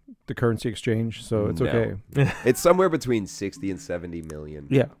not the currency exchange, so it's No. okay. It's somewhere between 60 and 70 million.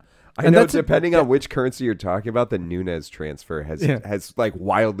 Yeah. I And know, that's it. depending on which currency you're talking about, the Nunez transfer has like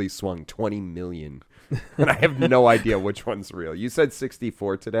wildly swung 20 million. And I have no idea which one's real. You said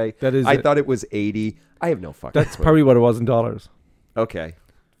 64 today. That is I it. thought it was 80. I have no fucking That's clue. probably what it was in dollars. Okay.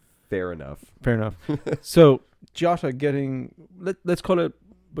 Fair enough. Fair enough. So Jota getting, let's call it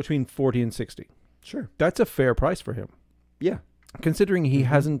between 40 and 60. Sure. That's a fair price for him. Yeah. Considering he Mhm.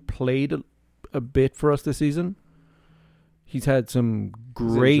 hasn't played a bit for us this season. He's had some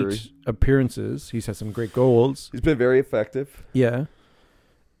great injury. appearances. He's had some great goals. He's been very effective. Yeah.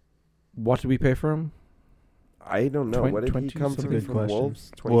 What did we pay for him? I don't know. Twen- What did he 20 come something? from Good question.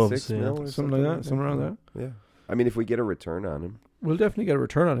 Wolves? 26 Wolves, yeah. mil or Something like that, something around there. Yeah. I mean, if we get a return on him. We'll definitely get a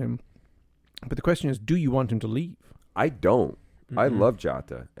return on him. But the question is, do you want him to leave? I don't. I Mhm. love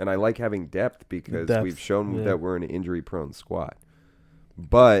Jota, and I like having depth because Depth, we've shown yeah. that we're an injury-prone squad.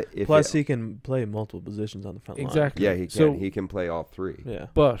 But if Plus, he can play multiple positions on the front line. Exactly. yeah, he can. So- He can play all three. Yeah.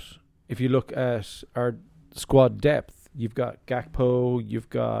 But if you look at our squad depth, you've got Gakpo, you've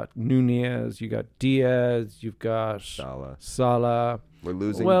got Nunez, you've got Diaz, you've got Salah. We're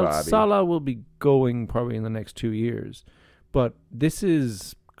losing Well, Bobby. Salah will be going probably in the next 2 years. But this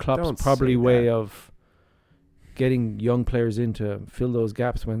is Klopp's Don't probably say way that. of getting young players in to fill those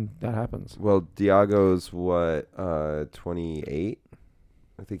gaps when that happens. Well, Diago's what? 28.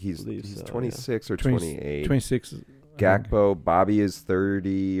 I think he's Believe so, 26 or 20 28. 26. Gakpo, Bobby is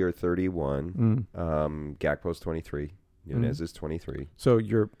 30 or 31. Mm. Gakpo's 23. Nunez is 23. So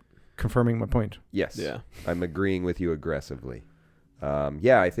you're confirming my point. Yes. Yeah. I'm agreeing with you aggressively.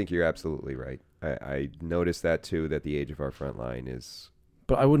 Yeah, I think you're absolutely right. I noticed that too, that the age of our front line is,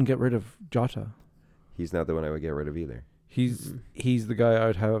 But I wouldn't get rid of Jota. he's not the one I would get rid of either. He's the guy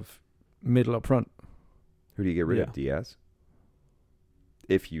I'd have middle up front. Who do you get rid Yeah. of? Diaz?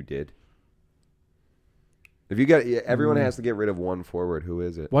 If you did. If you got, everyone has to get rid of one forward. Who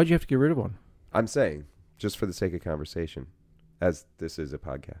is it? Why'd you have to get rid of one? I'm saying, just for the sake of conversation, as this is a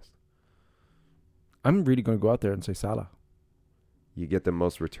podcast, I'm really going to go out there and say Salah. you get the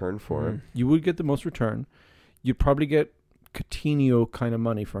most return for him, You would get the most return. You'd probably get Coutinho kind of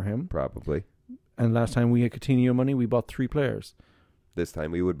money for him. probably. And last time we had Coutinho money, we bought 3 players. This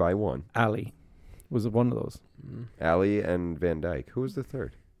time we would buy one. Ali was one of those. Mm. Ali and Van Dijk. Who was the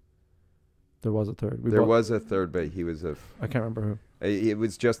third? There was a third. There was a third, but he was I can't remember who. It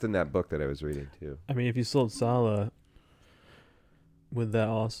was just in that book that I was reading too. I mean, if you sold Salah with that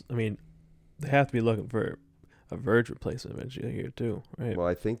also, I mean, they have to be looking for a Verge replacement eventually here too, right? Well,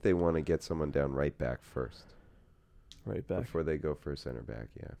 I think they want to get someone down right back first Right back. before they go for a center back.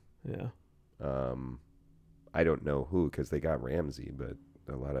 Yeah. Yeah. I don't know who because they got Ramsey, but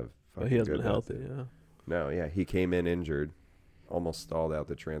a lot of. But he fucking hasn't good been healthy, ones. yeah. No, yeah, he came in injured, almost stalled out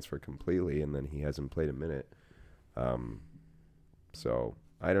the transfer completely, and then he hasn't played a minute. So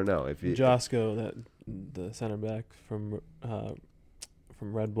I don't know if you. Josko, that the center back from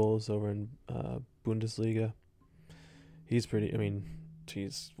Red Bulls over in Bundesliga. He's pretty. I mean,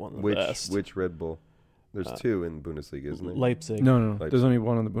 he's one of the best. Which Red Bull? There's 2 in Bundesliga, isn't there? Leipzig. No. Leipzig. There's only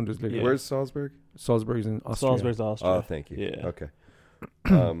one on the Bundesliga. Yeah. Where's Salzburg? Salzburg's in Austria. Salzburg's Austria. Oh, thank you. Yeah. Okay.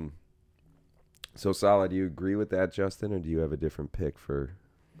 So Salah, do you agree with that, Justin, or do you have a different pick for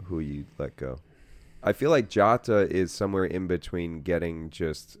who you let go? I feel like Jota is somewhere in between getting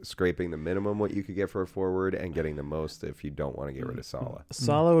just scraping the minimum what you could get for a forward and getting the most if you don't want to get rid of Salah.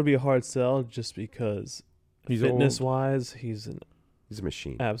 Salah would be a hard sell just because He's fitness-wise, he's an He's a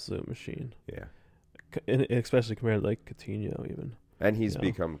machine. absolute machine. Yeah. Especially compared to like Coutinho even. And he's Yeah.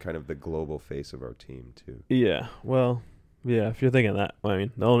 become kind of the global face of our team, too. Yeah. Well, yeah, if you're thinking that, I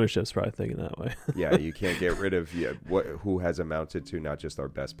mean, the ownership's probably thinking that way. Yeah, you can't get rid of who has amounted to not just our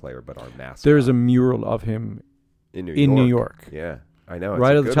best player, but our mascot. There's a mural of him in New York. Yeah, I know. It's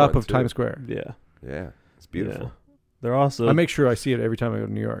right a at the good top one, of too. Times Square. Yeah. Yeah, it's beautiful. Yeah. They're also I make sure I see it every time I go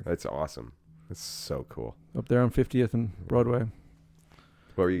to New York. That's awesome. It's so cool. Up there on 50th and Broadway.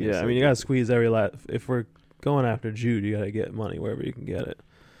 What were you gonna Yeah, say? I mean, you gotta squeeze every last. If we're going after Jude, you gotta get money wherever you can get it.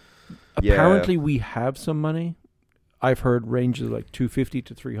 Yeah. Apparently, we have some money. I've heard ranges like 250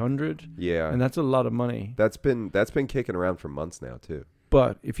 to 300, Yeah. and that's a lot of money. That's been kicking around for months now too.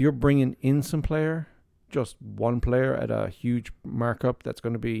 But if you're bringing in some player, just one player at a huge markup, that's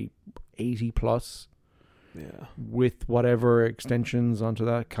going to be 80 plus Yeah. with whatever extensions onto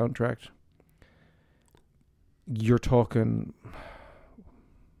that contract. You're talking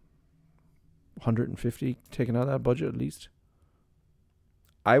 150 taken out of that budget at least.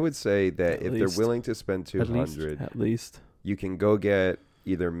 I would say that At if least. they're willing to spend At least. 200, At least. you can go get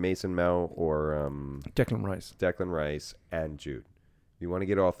either Mason Mount or Declan Rice. Declan Rice and Jude. You want to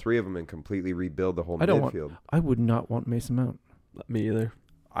get all three of them and completely rebuild the whole I don't want- midfield. I would not want Mason Mount. Me either.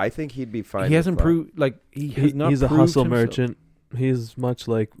 I think he'd be fine. He with hasn't Klopp. proved like he's not. He's a proved hustle himself. merchant. He's much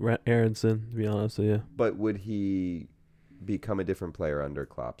like Aronson, to be honest with you. But would he become a different player under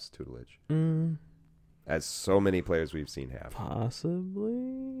Klopp's tutelage? As so many players we've seen have.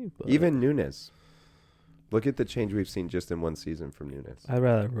 Possibly. But Even Nunes. Look at the change we've seen just in one season from Nunes. I'd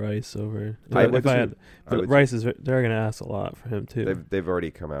rather have Rice over. I If would I too. had, I but would Rice is. They're gonna ask a lot for him too. They've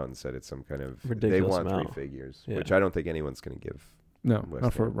already come out and said it's some kind of Ridiculous they want amount. 3 figures, Yeah. which I don't think anyone's going to give. No, West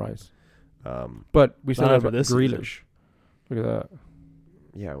not for Ham. Rice. Um, But we still Not have after this Grealish. Look at that.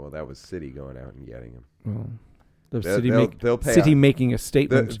 yeah, well, that was City going out and getting him. Well, the They'll- City they'll- make they'll pay City a- making a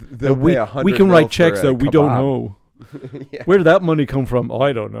statement. They'll that we pay 100 we can mil write for checks a that we don't kebab. know. Yeah. Where did that money come from?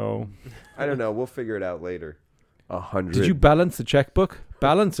 I don't know. I don't know. We'll figure it out later. 100. Did you balance the checkbook?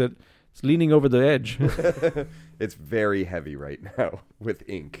 Balance it. It's leaning over the edge. It's very heavy right now with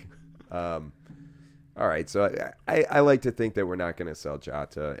ink. All right, so I like to think that we're not going to sell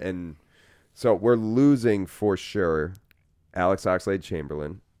Jota, and so we're losing for sure. Alex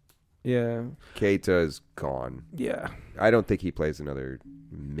Oxlade-Chamberlain, Yeah. Keita is gone. Yeah. I don't think he plays another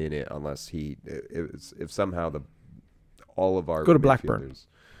minute unless if somehow all of our Go to Blackburn. midfielders-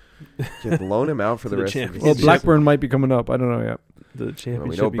 Yeah, loan him out for the The rest of the Champions Well, It's season. Blackburn might be coming up. I don't know yet. The Well, we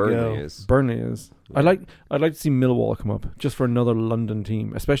championship. know you Burnley go. is. Burnley is. Yeah. I'd like to see Millwall come up just for another London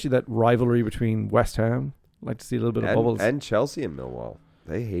team, especially that rivalry between West Ham. I'd like to see a little bit of bubbles. And Chelsea and Millwall.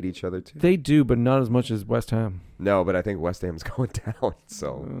 They hate each other too. They do, but not as much as West Ham. No, but I think West Ham's going down.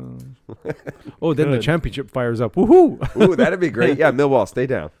 So, Oh, then the Good. championship fires up. Woohoo! ooh, that'd be great. Yeah, Millwall, stay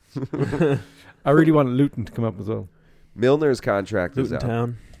down. I really want Luton to come up as well. Milner's contract is Luton out.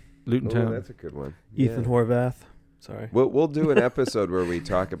 Town. Luton Oh, Town. that's a good one. Ethan Yeah. Horvath. Sorry. We'll do an episode where we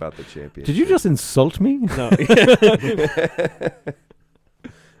talk about the championship. Did you just insult me? No.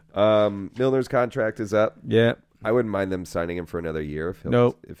 Milner's contract is up. Yeah. I wouldn't mind them signing him for another year if he'll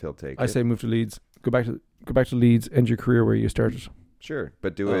No. take I it. say move to Leeds. Go back to Leeds. End your career where you started. Sure,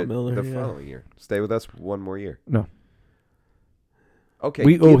 but do Oh, it Milner, the yeah. following year. Stay with us one more year. No. Okay,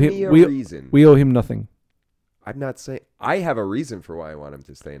 We give owe me him- a we- reason. We owe him nothing. I'm not saying I have a reason for why I want him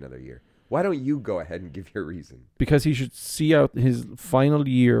to stay another year. Why don't you go ahead and give your reason? Because he should see out his final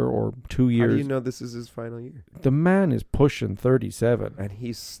year or 2 How years. do you know this is his final year? The man is pushing 37. And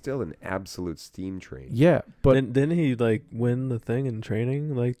he's still an absolute steam train. Yeah, but didn't he like win the thing in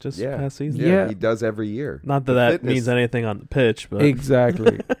training like just Yeah. past season? Yeah. He does every year. Not that The that fitness- means anything on the pitch, but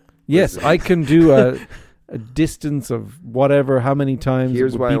exactly. Yes, Listen. I can do a distance of whatever, how many times.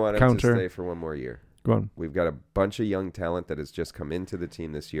 Here's it would why I beat want him counter. to stay for one more year. Go on. We've got a bunch of young talent that has just come into the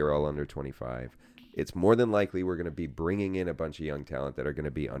team this year, all under 25. It's more than likely we're going to be bringing in a bunch of young talent that are going to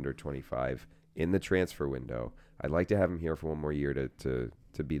be under 25 in the transfer window. I'd like to have him here for one more year to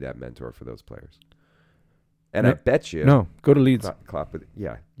be that mentor for those players. And I No. bet you... No, go to Leeds. Klopp,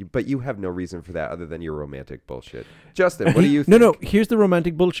 but you have no reason for that other than your romantic bullshit. Justin, what do you No, think? no. Here's the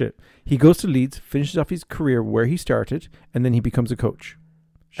romantic bullshit. He goes to Leeds, finishes off his career where he started, and then he becomes a coach.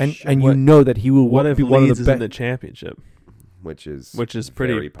 And you What- know that he will what if be one Leeds of is the in best. the championship? Which is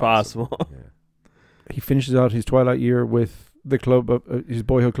Pretty very possible. Yeah. He finishes out his twilight year with the club, his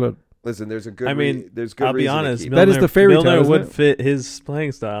boyhood club. Listen, there's a good. I mean, there's good. I'll be reason to honest. keep That is Milner, the fairy tale, Milner isn't would it? fit his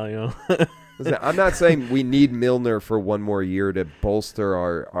playing style, you know. Listen, I'm not saying we need Milner for one more year to bolster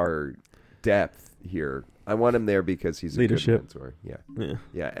our depth here. I want him there because he's a Leadership. good mentor. Yeah, Yeah.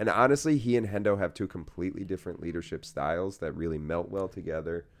 yeah. And honestly, he and Hendo have two completely different leadership styles that really melt well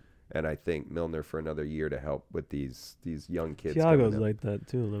together. And I think Milner for another year to help with these young kids. Thiago's coming up. like that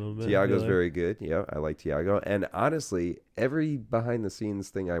too a little bit. I Thiago's feel like. very good. Yeah, I like Thiago. And honestly, every behind the scenes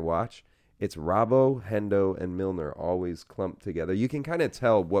thing I watch, it's Robbo, Hendo, and Milner always clumped together. You can kind of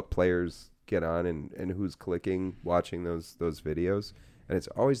tell what players get on and who's clicking watching those videos. And it's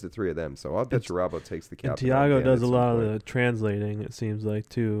always the three of them. So I'll bet you Robbo takes the And captain. Thiago does a lot of the translating, it seems like,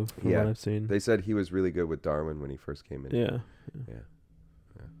 too, from Yeah. what I've seen. They said he was really good with Darwin when he first came in. Yeah. Yeah.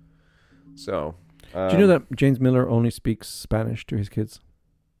 So, Do you know that James Miller only speaks Spanish to his kids?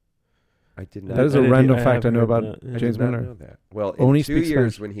 I did not. That is a random fact I know about I James did not Miller. know that. Well, in Only 2 speaks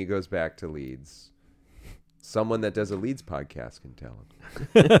years Spanish. when he goes back to Leeds, someone that does a Leeds podcast can tell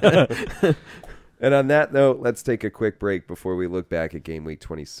him. And on that note, let's take a quick break before we look back at game week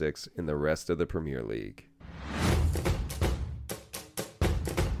 26 in the rest of the Premier League.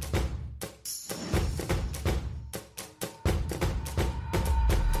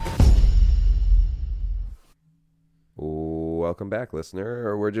 Welcome back,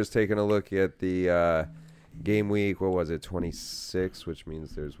 listener. We're just taking a look at the game week, 26, which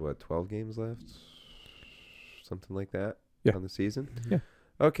means there's, 12 games left? Something like that on the season? Yeah.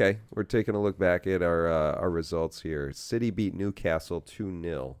 Okay, we're taking a look back at our results here. City beat Newcastle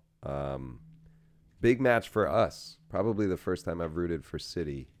 2-0. Big match for us. Probably the first time I've rooted for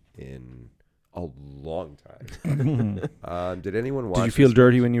City in a long time. Did anyone watch? Did you feel this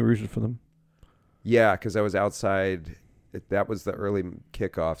dirty match? when you rooted for them? Yeah, because I was outside. That was the early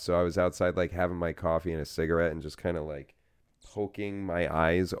kickoff, so I was outside like having my coffee and a cigarette and just kind of like poking my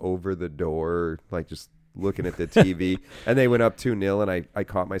eyes over the door, like just looking at the TV. And they went up 2-0, and I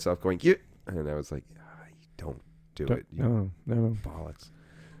caught myself going, yeah, and I was like, don't do it, you No. bollocks.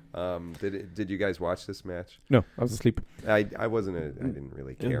 Did you guys watch this match? No, I was asleep. I didn't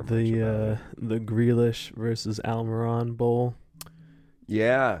really care much about it. The Grealish versus Almiron Bowl.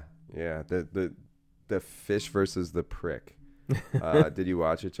 Yeah. The fish versus the prick. Did you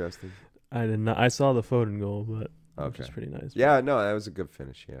watch it, Justin? I did not. I saw the Foden goal, but Okay. which is pretty nice. Yeah, no, that was a good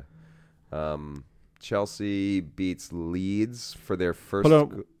finish, yeah. Chelsea beats Leeds for their first...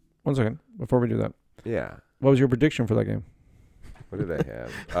 Hold on 1 second before we do that. Yeah. What was your prediction for that game? What did I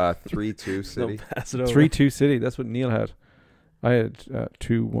have? 3-2 City. Don't pass it over. 3-2 City. That's what Neil had. I had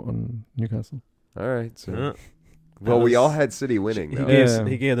 2-1 Newcastle. All right. So, Uh, well, we was- all had City winning, though. Yeah.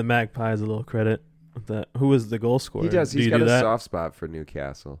 He gave the Magpies a little credit with that. Who was the goal scorer? He does. Do He's you got do a that? soft spot for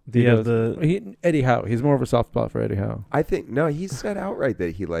Newcastle. Do you have Eddie Howe. He's more of a soft spot for Eddie Howe. I think, no, he said outright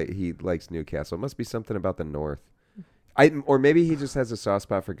that he likes Newcastle. It must be something about the North. Or maybe he just has a soft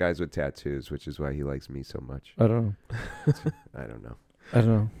spot for guys with tattoos, which is why he likes me so much. I don't know. I don't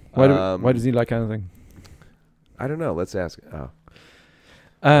know. Why does he like anything? I don't know. Let's ask. Oh.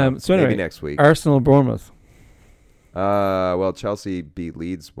 So anyway, Maybe next week. Arsenal Bournemouth. Well, Chelsea beat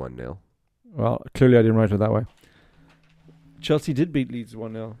Leeds 1-0. Well, clearly I didn't write it that way. Chelsea did beat Leeds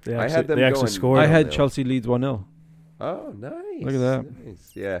 1-0. They I actually, had them they actually going- scored. I had 1-0. Chelsea Leeds 1-0. Oh, nice. Look at that.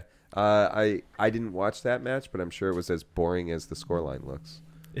 Nice. Yeah. I didn't watch that match, but I'm sure it was as boring as the scoreline looks.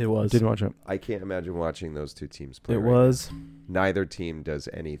 It was. Didn't watch it. I can't imagine watching those two teams play. It right was. now. Neither team does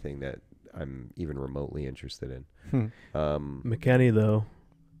anything that I'm even remotely interested in. McKennie, though,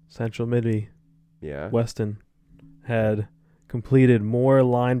 central midi, Yeah. Weston, had completed more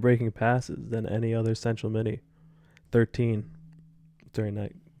line-breaking passes than any other central midi. 13 during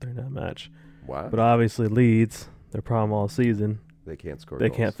that match. Wow. But obviously Leeds, their problem all season, They can't score they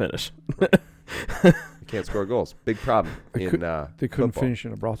goals. can't finish. They can't score goals. Big problem They in They couldn't football. finish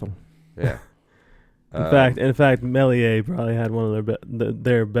in a brothel. Yeah. In fact, Melier probably had one of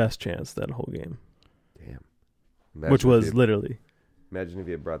their best chance that whole game, Damn. which Imagine was if literally. Imagine if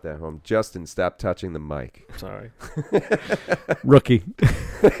you had brought that home. Justin, stop touching the mic. Sorry. Rookie.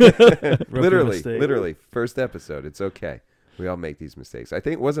 mistake. Literally. First episode. It's okay. We all make these mistakes. I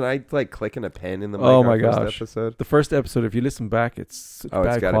think, wasn't I like clicking a pen in the mic Oh on my first gosh. episode? The first episode, if you listen back, it's Oh,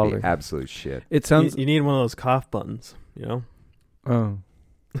 bad it's got to quality. be absolute shit. It sounds... You need one of those cough buttons, you know? Oh.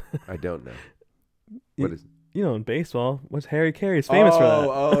 I don't know. You- What is You know, in baseball, what's Harry Carey's famous for that?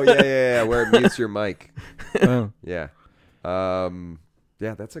 Oh, yeah, where it mutes your mic. Oh. Yeah.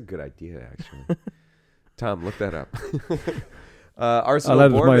 Yeah, that's a good idea, actually. Tom, look that up. Arsenal add it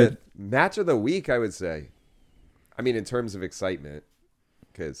to Bournemouth, match of the week, I would say. I mean, in terms of excitement,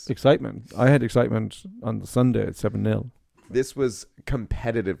 because Excitement. I had excitement on the Sunday at 7-0. this was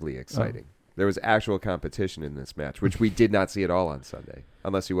competitively exciting. There was actual competition in this match, which we did not see at all on Sunday,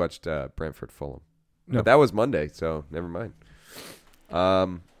 unless you watched Brentford Fulham. No. But that was Monday, so never mind.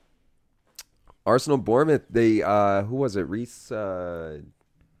 Arsenal Bournemouth, they who was it? Reece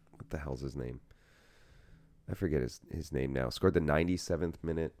what the hell's his name? I forget his name now. Scored the 97th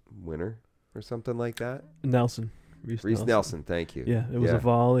minute winner or something like that. Reece Nelson, thank you. Yeah, it was a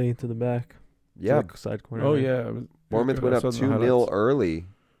volley to the back. Yeah. To the side corner. Oh, there. yeah. It was, Bournemouth went up 2-0 early.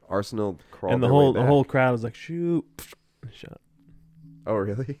 Arsenal crawled And the their way whole back. crowd was like, shoot. Shot. Oh,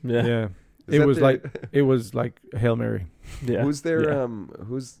 really? Yeah. Yeah. Is that It was like a Hail Mary. Yeah. Who's their Yeah.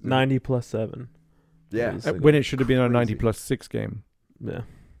 who's 90 plus 7. Yeah. It's like When it should have been a Crazy. 90+6 game. Yeah.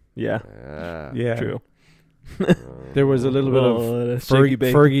 Yeah. Ah. Yeah. True. There was a little bit of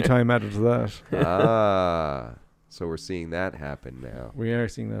Fergie time added to that. So we're seeing that happen now. We are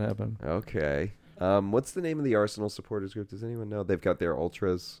seeing that happen. Okay. What's the name of the Arsenal supporters group? Does anyone know? They've got their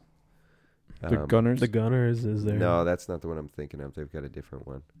ultras. The Gunners? The Gunners is there. No, that's not the one I'm thinking of. They've got a different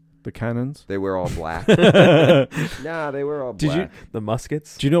one. The Cannons? They wear all black. Nah, they wear all black. The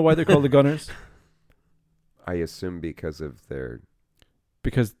Muskets? Do you know why they're called the Gunners? I assume because of their...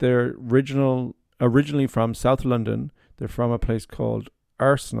 Because they're originally from South London. They're from a place called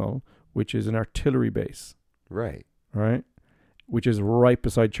Arsenal, which is an artillery base. Right. Right? Which is right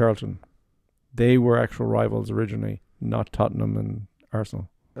beside Charlton. They were actual rivals originally, not Tottenham and Arsenal.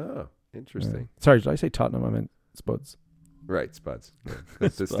 Oh, interesting. Yeah. Sorry, did I say Tottenham? I meant Spuds. Right, Spuds.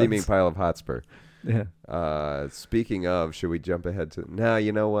 It's the steaming pile of Hotspur. Yeah. Speaking of, should we jump ahead to... No,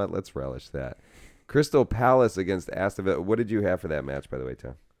 you know what? Let's relish that. Crystal Palace against Aston Villa. What did you have for that match, by the way,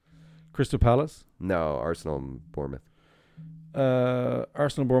 Tom? Crystal Palace? No, Arsenal and Bournemouth.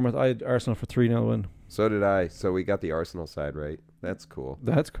 Arsenal Bournemouth. I had Arsenal for 3-0 win. So did I. So we got the Arsenal side right. That's cool.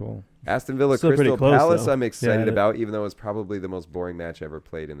 That's cool. Aston Villa Still Crystal pretty close, Palace though. I'm excited Yeah. about, even though it's probably the most boring match ever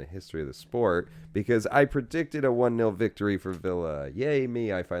played in the history of the sport, because I predicted a 1-0 victory for Villa. Yay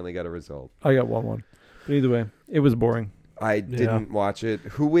me, I finally got a result. I got 1-1. But either way, it was boring. I didn't watch it.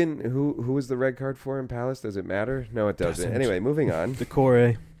 Who was the red card for in Palace? Does it matter? No, it doesn't. Anyway, moving on.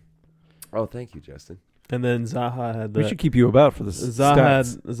 Decore. Oh, thank you, Justin. And then Zaha had We should keep you about for the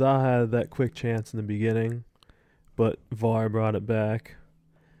stats. Zaha had that quick chance in the beginning, but VAR brought it back.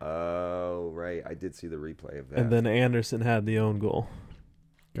 Oh, right. I did see the replay of that. And then Anderson had the own goal.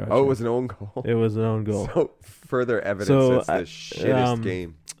 Gotcha. Oh, it was an own goal. It was an own goal. So further evidence So, it's the shittest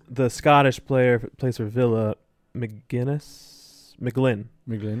game. The Scottish player plays for Villa, McGlynn,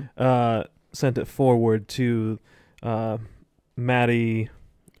 sent it forward to Matty.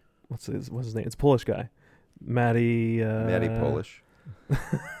 What's his name? It's a Polish guy. Matty Polish.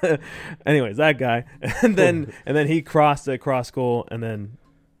 Anyways, that guy, and then he crossed a cross goal, and then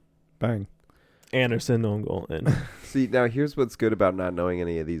bang, Anderson own goal. And see, now here's what's good about not knowing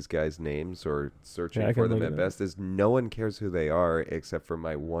any of these guys' names or searching for them at best is no one cares who they are except for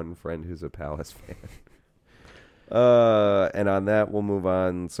my one friend who's a Palace fan. And on that, we'll move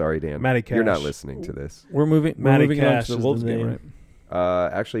on. Sorry, Dan. Matty Cash. You're not listening to this. We're moving on Cash to the is Wolves the game, name.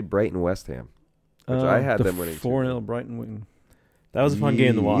 right? Actually, Brighton West Ham, which I had them winning 4-0 Brighton win. that was a fun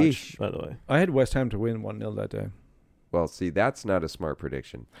game to watch, Yeesh. by the way. I had West Ham to win 1-0 that day. Well, see, that's not a smart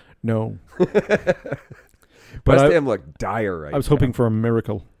prediction. No. West Ham looked dire right I was now. hoping for a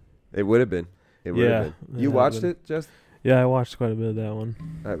miracle. It would have been. It would have been. You watched it, Just? Yeah, I watched quite a bit of that one.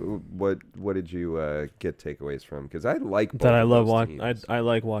 What did you get takeaways from? Because I like both That I of love those watching. teams. I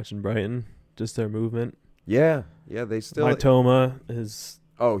like watching Brighton. Just their movement. Yeah, they still. Mitoma is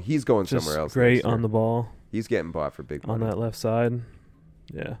Oh, he's going just somewhere else. great next year. on the ball He's getting bought for big on money. that left side.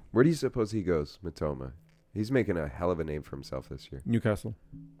 Yeah. Where do you suppose he goes, Mitoma? He's making a hell of a name for himself this year. Newcastle.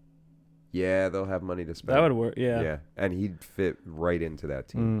 Yeah, they'll have money to spend. That would work. Yeah. And he'd fit right into that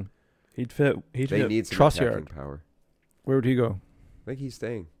team. He'd fit. They need some Trossard. attacking power. Where would he go? I think he's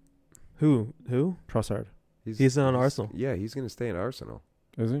staying. Who? Trossard. He's on Arsenal. Yeah, he's going to stay in Arsenal.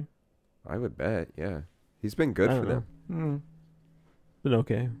 Is he? I would bet. Yeah, he's been good I for don't them. Been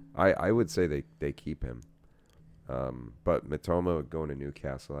okay. I would say they keep him. But Mitoma going to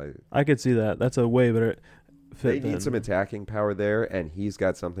Newcastle, I could see that. That's a way better fit. they need some attacking power there, and he's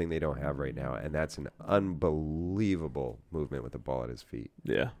got something they don't have right now, and that's an unbelievable movement with the ball at his feet.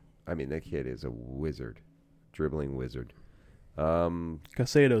 Yeah. I mean, that kid is a wizard, dribbling wizard.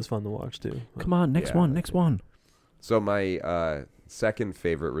 Casado's fun to watch too. Come on, next one. So my second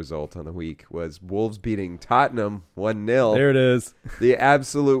favorite result on the week was Wolves beating Tottenham 1-0. There it is. The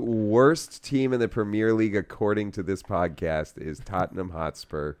absolute worst team in the Premier League, according to this podcast, is Tottenham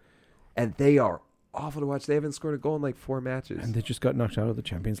Hotspur. And they are awful to watch. They haven't scored a goal in like 4 matches. And they just got knocked out of the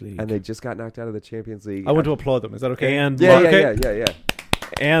Champions League. I want I want to applaud them. Is that okay? And Yeah.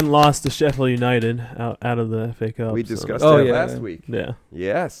 and lost to Sheffield United out of the FA Cup. We discussed Oh, that yeah. last week. Yeah.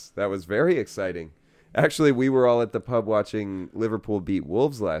 Yes, that was very exciting. Actually, we were all at the pub watching Liverpool beat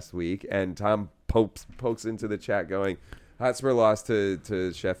Wolves last week, and Tom pokes into the chat going, Hotspur lost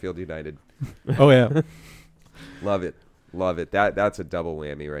to Sheffield United. Oh, yeah. Love it. That's a double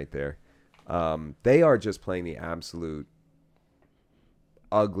whammy right there. They are just playing the absolute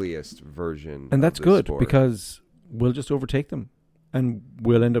ugliest version And that's of the good sport. because we'll just overtake them and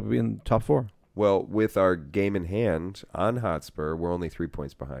we'll end up in top 4. Well, with our game in hand on Hotspur, we're only 3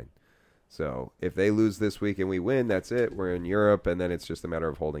 points behind. So if they lose this week and we win, that's it. We're in Europe, and then it's just a matter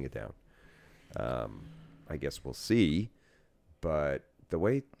of holding it down. I guess we'll see. But the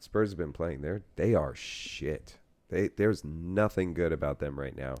way Spurs have been playing, they are shit. There's nothing good about them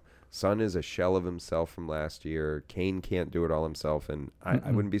right now. Son is a shell of himself from last year. Kane can't do it all himself, and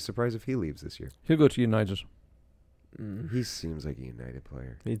I wouldn't be surprised if he leaves this year. He'll go to United. He seems like a United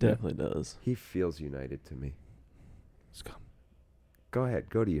player. He definitely does. He feels United to me. Scum. Go ahead,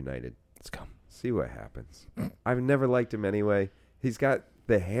 go to United. Scum. See what happens. I've never liked him anyway. He's got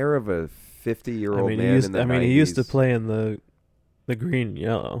the hair of a 50-year-old man in the 90s. He used to play in the green and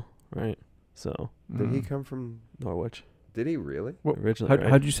yellow, right? So Did he come from Norwich Did he really? originally?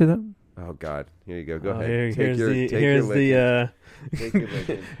 How did you say that? Oh God! Here you go. Go ahead. Here's Take your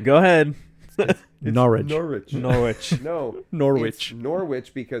licking. Go ahead. Norwich. Norwich. No, Norwich. It's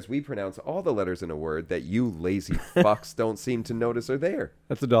Norwich because we pronounce all the letters in a word that you lazy fucks don't seem to notice are there.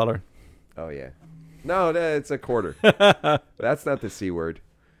 That's $1. Oh yeah. No, it's a quarter. That's not the C word.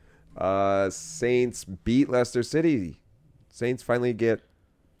 Saints beat Leicester City. Saints finally get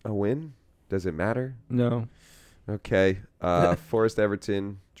a win. Does it matter? No. Okay. Forest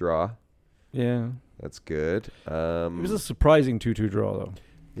Everton draw. Yeah. That's good. It was a surprising 2-2 draw, though.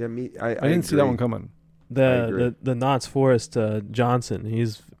 Yeah, I didn't see that one coming. The Notts Forest Johnson,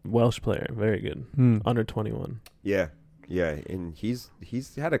 he's Welsh player, very good. Under 21. Yeah, and he's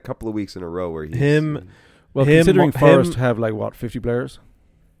had a couple of weeks in a row where he's Considering Forest have 50 players.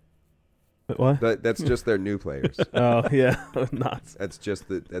 What? That's just their new players. Oh yeah, Notts. That's just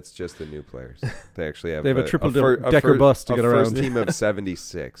the new players. They actually have they have a triple decker bus to get around. First team of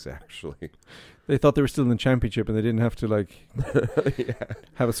 76 actually. They thought they were still in the championship and they didn't have to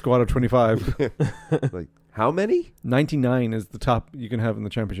have a squad of 25. How many? 99 is the top you can have in the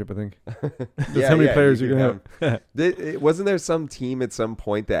championship, I think. That's how many players you can have. Wasn't there some team at some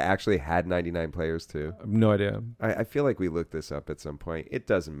point that actually had 99 players too? I have no idea. I feel like we looked this up at some point. It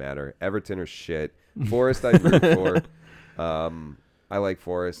doesn't matter. Everton are shit. Forest I root for. I like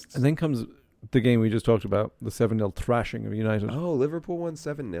Forest. And then comes the game we just talked about, the 7-0 thrashing of United. Oh, Liverpool won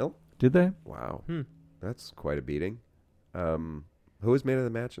 7-0? Did they? Wow. That's quite a beating. Who was man of the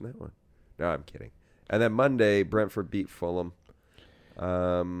match in that one? No, I'm kidding. And then Monday, Brentford beat Fulham.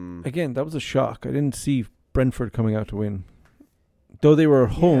 Again, that was a shock. I didn't see Brentford coming out to win. Though they were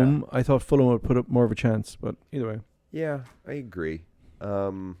home, I thought Fulham would put up more of a chance. But either way. Yeah, I agree.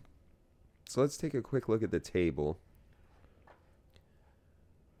 So let's take a quick look at the table.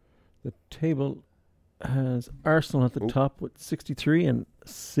 The table has Arsenal at the top with 63 and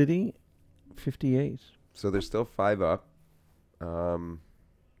City 58. So they're still 5 up.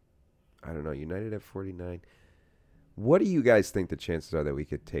 I don't know. United at 49. What do you guys think the chances are that we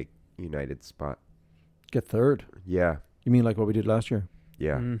could take United's spot? Get third. Yeah. You mean like what we did last year?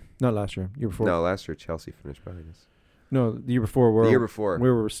 Yeah. Not last year. Year before. No, last year Chelsea finished behind us. No, the year before. The year before. We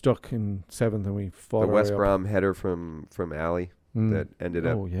were stuck in 7th and we fought the West Brom header from Ali that ended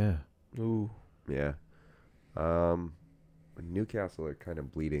up. Oh, yeah. Ooh. Yeah. Newcastle are kind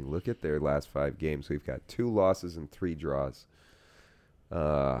of bleeding. Look at their last 5 games. We've got 2 losses and 3 draws.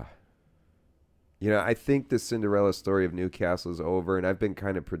 I think the Cinderella story of Newcastle is over, and I've been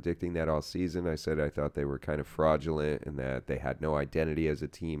kind of predicting that all season. I said I thought they were kind of fraudulent and that they had no identity as a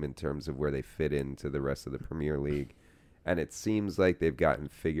team in terms of where they fit into the rest of the Premier League. And it seems like they've gotten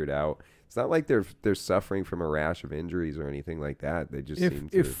figured out. It's not like they're suffering from a rash of injuries or anything like that. They just seem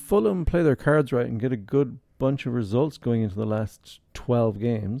to. If Fulham play their cards right and get a good bunch of results going into the last 12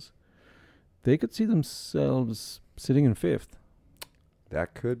 games, they could see themselves sitting in 5th.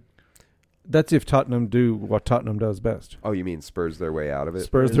 That could. That's if Tottenham do what Tottenham does best. Oh, you mean Spurs their way out of it?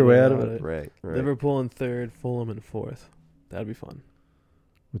 Spurs their way out of it. Right. Liverpool in 3rd, Fulham in 4th. That'd be fun.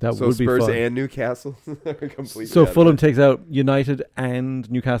 That so would be Spurs fun. and Newcastle are completely. So Fulham takes out United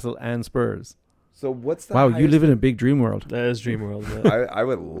and Newcastle and Spurs. So what's the you live in a big dream world. That is dream world. Yeah. I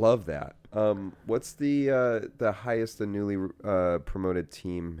would love that. What's the highest the newly promoted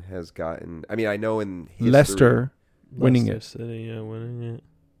team has gotten? I mean, I know in history, Leicester winning Leicester it. City, winning it.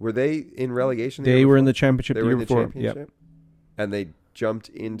 Were they in relegation? They were in the championship the year year before. Yep. And they jumped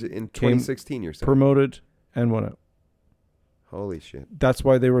in 2016. You're saying promoted and won it. Holy shit! That's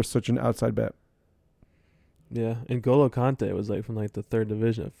why they were such an outside bet. Yeah, and N'Golo Kante was from the 3rd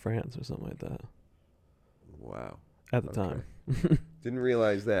division of France or something like that. Wow. At the time. Didn't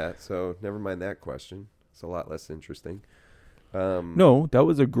realize that, so never mind that question. It's a lot less interesting. No, that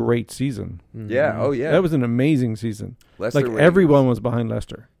was a great season. Yeah. Oh, yeah. That was an amazing season. Leicester everyone was behind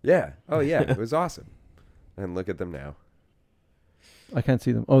Leicester. Yeah. Oh, yeah. It was awesome. And look at them now. I can't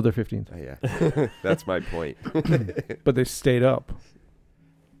see them. Oh, they're 15th. Oh, yeah. That's my point. But they stayed up.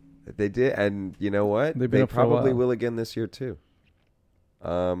 They did, and you know what? They've been They up for a probably while. will again this year too.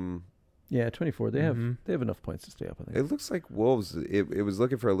 Yeah, 24. They have Mhm. they have enough points to stay up, I think. It looks like Wolves. It was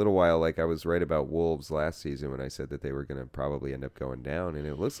looking for a little while like I was right about Wolves last season when I said that they were going to probably end up going down, and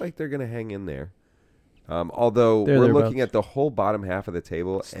it looks like they're going to hang in there. Although They're we're thereabouts. looking at the whole bottom half of the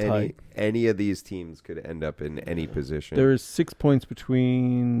table, It's tight. any of these teams could end up in any position. There is 6 points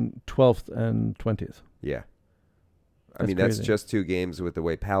between 12th and 20th. Yeah. I That's mean, that's crazy. just 2 games with the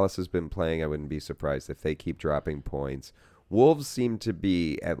way Palace has been playing. I wouldn't be surprised if they keep dropping points. Wolves seem to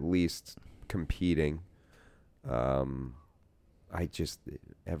be at least competing.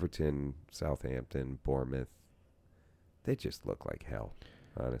 Everton, Southampton, Bournemouth, they just look like hell,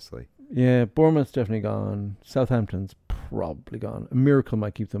 honestly. Yeah, Bournemouth's definitely gone. Southampton's probably gone. A miracle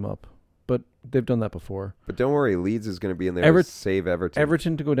might keep them up, but they've done that before. But don't worry, Leeds is going to be in there to save Everton.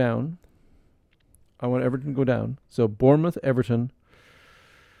 Everton to go down. I want Everton to go down. So Bournemouth, Everton.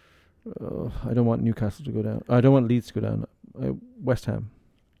 I don't want Newcastle to go down. I don't want Leeds to go down. West Ham.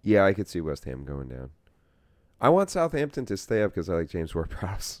 Yeah, I could see West Ham going down. I want Southampton to stay up because I like James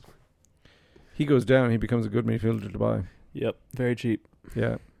Ward-Prowse. He goes down. He becomes a good midfielder to buy. Yep, very cheap.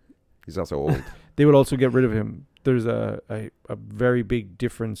 Yeah. He's also old. They would also get rid of him. There's a very big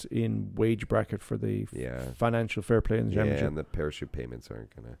difference in wage bracket for the Yeah. financial fair play in the Yeah, championship. and the parachute payments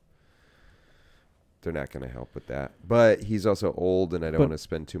aren't going to... They're not going to help with that. But he's also old, and I don't But- want to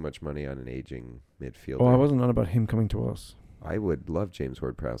spend too much money on an aging midfielder. Oh, I wasn't on about him coming to us. I would love James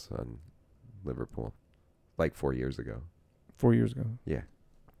Ward-Prowse on Liverpool, like 4 years ago. 4 years ago. Yeah.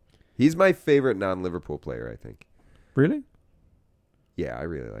 He's my favorite non-Liverpool player, I think. Really? Yeah, I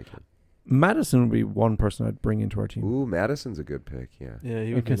really like him. Madison would be one person I'd bring into our team. Ooh, Madison's a good pick, yeah. Yeah, he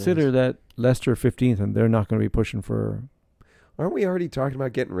And would be consider nice. that Leicester 15th, and they're not going to be pushing for... Aren't we already talking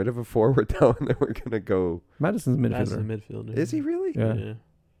about getting rid of a forward, though, and then we're going to go... Madison's midfielder. As a midfielder. Is he really? Yeah. Yeah.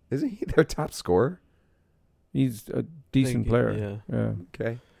 Isn't he their top scorer? He's a decent Think- player. Yeah. Yeah.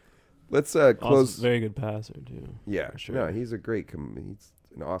 Okay. Let's Also close... very good passer too. Yeah, for sure. no, he's a great... he's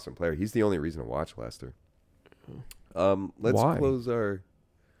an awesome player. He's the only reason to watch Leicester. Let's Why? close our...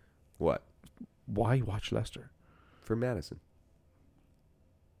 What? Why watch Leicester? For Madison.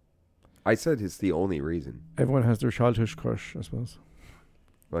 I said it's the only reason. Everyone has their childhood crush, I suppose.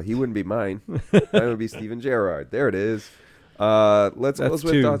 Well, he wouldn't be mine. That would be Steven Gerrard. There it is. Let's That's close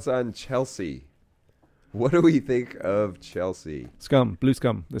with 2. thoughts on Chelsea. What do we think of Chelsea? Scum. Blue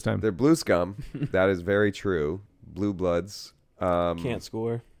scum this time. They're blue scum. That is very true. Blue bloods. Can't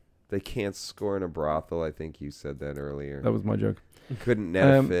score. They can't score in a brothel. I think you said that earlier. That was my joke. Couldn't net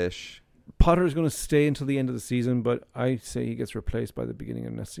a Um, fish. Potter's going to stay until the end of the season, but I say he gets replaced by the beginning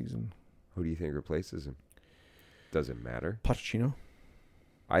of next season. Who do you think replaces him? Doesn't matter. Pochettino?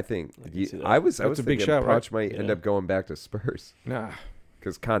 I think I can see that. I was That's a big thinking shout, right? Poch might end Yeah. up going back to Spurs Nah.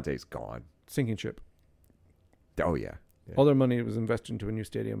 because Conte's gone. Sinking ship. Oh yeah. All their money was invested into a new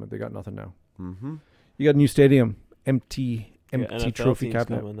stadium, and they got nothing now. Mm-hmm. You got a new stadium, empty NFL trophy teams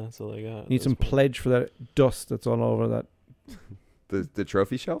cabinet. coming, that's all they got. Need some pledge for that dust that's all over that. The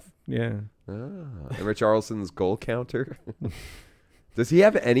trophy shelf. Yeah. Ah, and Richarlison's goal counter. Does he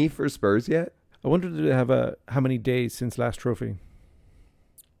have any for Spurs yet? I wonder do they have how many days since last trophy?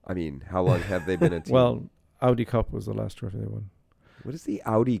 I mean, how long have they been a team? Well, Audi Cup was the last trophy they won. what is the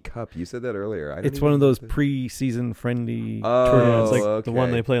Audi Cup? You said that earlier. I don't It's even one of know those what the- pre-season friendly Oh, tournaments. It's like the one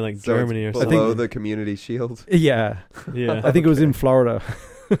okay. they play in like So Germany or it's something. below the Community Shield. Yeah. Yeah. I think it was in Florida.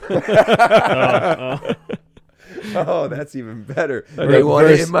 Oh, that's even better. Okay, They won it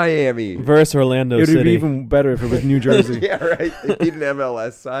verse- in Miami. Versus Orlando It would City. be even better if it was New Jersey. Yeah, right. They beat an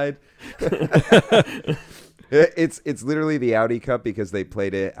MLS side. It's literally the Audi Cup because they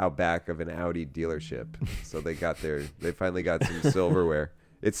played it out back of an Audi dealership. So they finally got some silverware.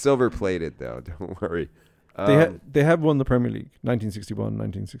 It's silver plated though. Don't worry. They have won the Premier League 1961,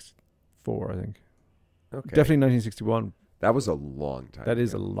 1964, I think. Okay. Definitely 1961. That was a long time. That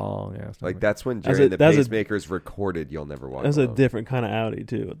is a ago. long ass time. Like that's when That's Jerry a- and the that's a- Pacemakers recorded "You'll Never Walk That's a Alone." different kind of Audi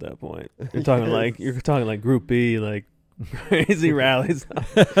too. At that point, you're talking like Group B, like crazy rallies.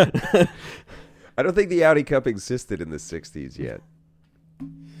 I don't think the Audi Cup existed in the '60s yet.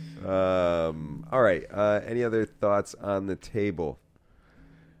 All right. Any other thoughts on the table?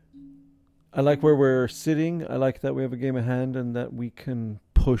 I like where we're sitting. I like that we have a game at hand and that we can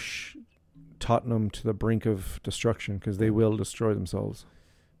push Tottenham to the brink of destruction because they will destroy themselves.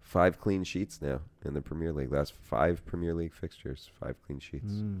 5 clean sheets now in the Premier League. Last 5 Premier League fixtures, 5 clean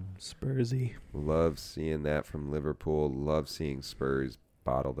sheets. Spursy. Love seeing that from Liverpool. Love seeing Spurs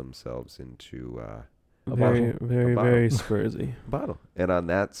bottle themselves into a Very, bottle. very, A bottle. very Spursy. bottle. And on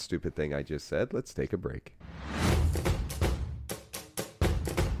that stupid thing I just said, let's take a break.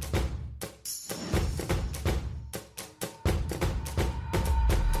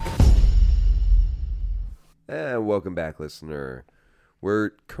 And welcome back, listener. We're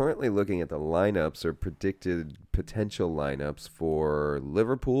currently looking at the lineups or predicted potential lineups for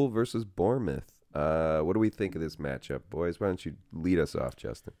Liverpool versus Bournemouth. What do we think of this matchup, boys? Why don't you lead us off,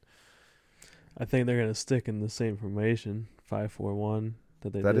 Justin? I think they're going to stick in the same formation, 5-4-1,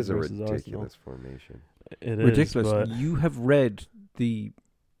 that they did That is a versus ridiculous Arsenal. formation. It is Ridiculous. but You have read the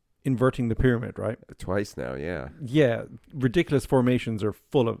inverting the pyramid, right? Twice now, yeah. Yeah, ridiculous formations are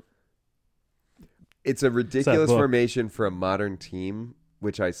full of. It's a ridiculous book. formation for a modern team,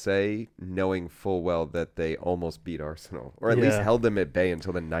 which I say knowing full well that they almost beat Arsenal, or at least Yeah. held them at bay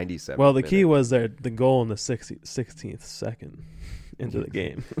until the 97th well, the key minute. was the goal in the 16th second into the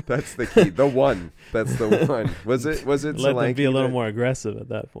game. That's the key. The one. That's the one. Was it Let them Solanke be a little that- more aggressive at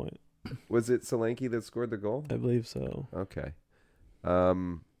that point. Was it Solanke that scored the goal? I believe so. Okay.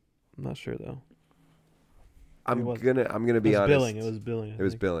 I'm not sure though. I'm was- gonna be It was honest. Billing. It was Billing. It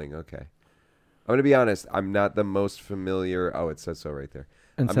was Billing. Okay. I'm gonna be honest. I'm not the most familiar. Oh, it says so right there.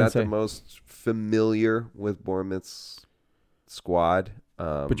 And I'm not Sensei. the most familiar with Bournemouth's squad.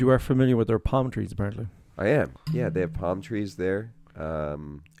 But you are familiar with their palm trees, apparently. I am. Yeah, they have palm trees there.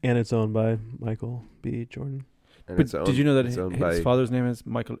 And And it's owned by Michael B. Jordan. But it's owned, did you know that it's owned his by? father's name is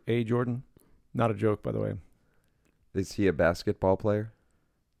Michael A. Jordan? Not a joke, by the way. Is he a basketball player?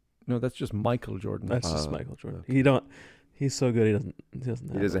 No, that's just Michael Jordan. That's just Oh, Michael Jordan. okay. He's so good. He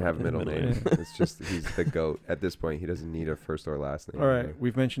doesn't Have a middle name. name. It's just he's the GOAT at this point. He doesn't need a first or last name. All right,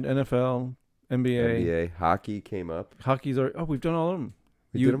 we've mentioned NFL, NBA, NBA hockey came up. hockey's. We've done all of them.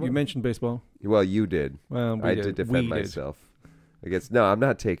 We did 'em You all? mentioned baseball. Well, you did. Well, I did defend myself. I guess no, I'm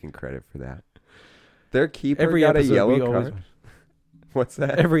not taking credit for that. Their keeper Every got a episode, yellow we card. always, What's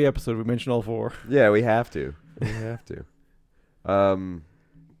that? every episode we mention all four. Yeah, we have to. We have to.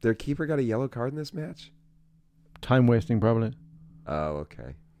 Their keeper got a yellow card in this match. Time wasting, probably. Oh,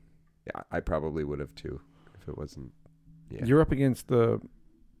 okay. Yeah, I probably would have too if it wasn't. Yeah. You're up against the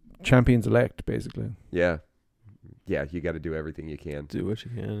champions elect, basically. Yeah. Yeah, you got to do everything you can. Do what you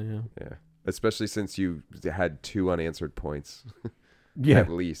can. Yeah. Yeah. Especially since you had 2 unanswered points Yeah, at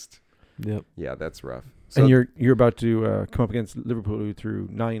least. Yep. Yeah, that's rough. and you're about to come up against Liverpool, who threw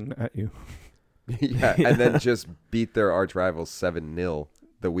 9 at you. yeah, and then just beat their arch rivals 7-0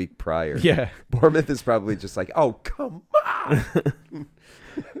 the week prior. Yeah, Bournemouth is probably just like, oh, come on.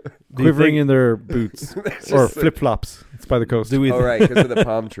 quivering in their boots It's or just like- flip flops. It's by the coast. Do we Oh, right, because of the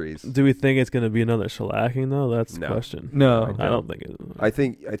palm trees. do we think it's going to be another shellacking though? That's the No. question. No, I don't think it. I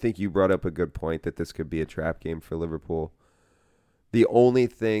think you brought up a good point that this could be a trap game for Liverpool. The only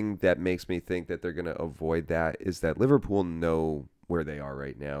thing that makes me think that they're going to avoid that is that Liverpool know where they are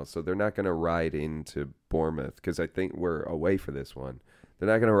right now. So they're not going to ride into Bournemouth because I think we're away for this one. They're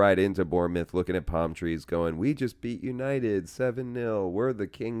not going to ride into Bournemouth looking at palm trees going, we just beat United 7-0. We're the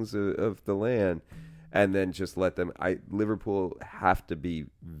kings of the land. And then just let them. Liverpool have to be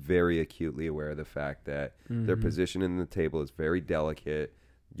very acutely aware of the fact that their position in the table is very delicate.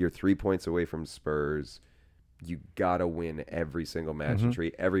 You're 3 points away from Spurs. You got to win every single match and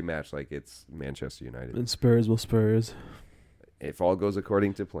treat every match like it's Manchester United. And Spurs will Spurs. If all goes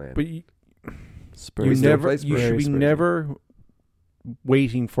according to plan. but you Spurs. still never. play You Spurs. should be Spurs. never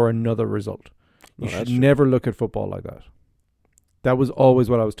waiting for another result. No, You that's should true. never look at football like that. That was always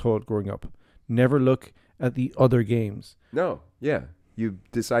what I was told growing up. Never look at the other games. No, yeah. You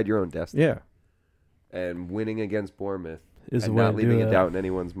decide your own destiny. Yeah. And winning against Bournemouth Is and the way not to leaving do a that. doubt in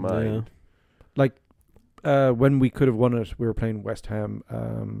anyone's mind. Like when we could have won it, we were playing West Ham,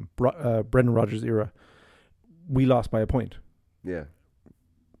 Brendan Rodgers era. We lost by a point. Yeah.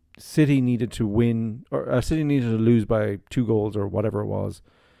 City needed to win, or City needed to lose by 2 goals or whatever it was.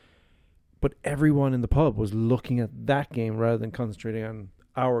 But everyone in the pub was looking at that game rather than concentrating on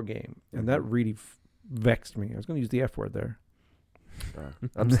our game. And that really vexed me. I was going to use the F word there.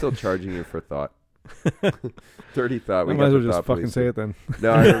 I'm still charging you for thought. Dirty thought. I We might as got well the just thought fucking police. say it then.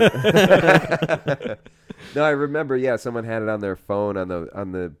 No, no, I remember. Yeah, someone had it on their phone on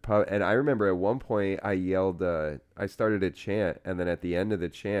the pub, and I remember at one point I yelled. I started a chant, and then at the end of the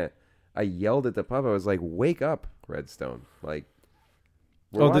chant, I yelled at the pub. I was like, "Wake up, Redstone!" Like,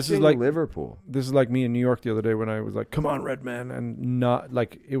 we're this is watching like Liverpool. This is like me in New York the other day when I was like, "Come on, RedMen," and not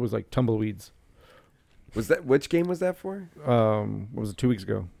like it was like tumbleweeds. Was that which game was that for? What was it, 2 weeks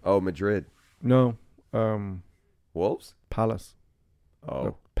ago? Oh, Madrid. No, Wolves. Palace. Oh,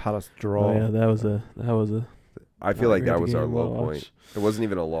 The Palace draw. Oh yeah, that was a. I feel like that great was our game to low watch. point. It wasn't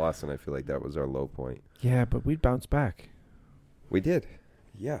even a loss, and I feel like that was our low point. Yeah, but we'd bounce back. We did.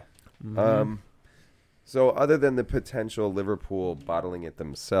 Yeah. Mhm. So other than the potential Liverpool bottling it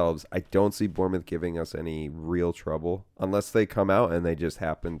themselves, I don't see Bournemouth giving us any real trouble unless they come out and they just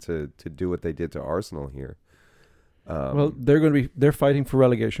happen to do what they did to Arsenal here. Well, they're fighting for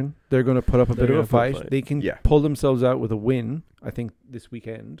relegation. They're going to put up a bit of a fight. They can pull themselves out with a win, I think, this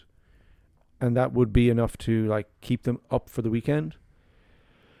weekend. And that would be enough to like keep them up for the weekend.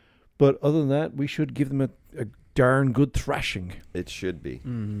 But other than that, we should give them a darn good thrashing. It should be.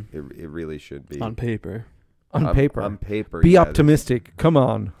 It really should be. On paper. On paper. On paper. Be optimistic. Come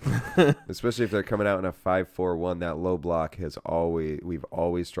on. Especially if they're coming out in a 5-4-1, that low block we've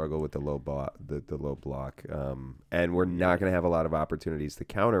always struggled with the low block, the low block. And we're not going to have a lot of opportunities to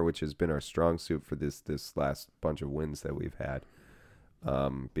counter, which has been our strong suit for this last bunch of wins that we've had.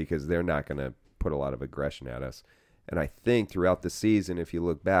 Because they're not going to put a lot of aggression at us. And I think throughout the season, if you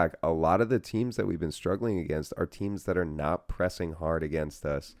look back, a lot of the teams that we've been struggling against are teams that are not pressing hard against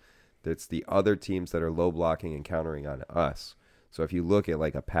us. It's the other teams that are low blocking and countering on us. So if you look at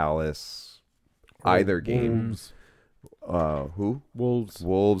like a Palace, either game, who?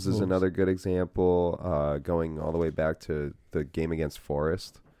 Wolves is another good example. Going all the way back to the game against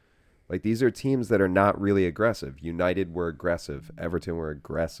Forest. Like, these are teams that are not really aggressive. United were aggressive. Everton were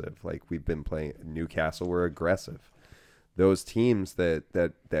aggressive. Like, we've been playing. Newcastle were aggressive. Those teams that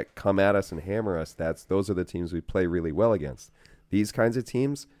come at us and hammer us, those are the teams we play really well against. These kinds of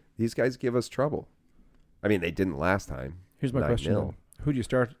teams, these guys give us trouble. I mean, they didn't last time. Here's my question, though. Who do you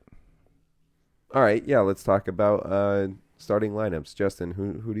start? All right, yeah, let's talk about starting lineups. Justin,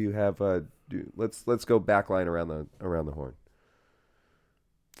 who do you have? Let's go back line around the horn.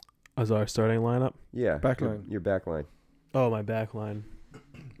 As our starting lineup? Yeah. Backline. Your backline. Oh, my backline.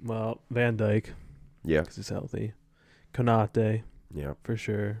 Well, Van Dijk. Yeah. Because he's healthy. Konate. Yeah. For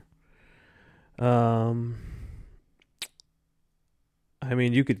sure. I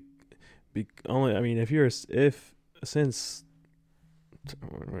mean, you could be only. I mean, since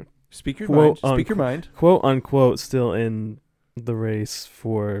speak your mind, quote unquote, still in the race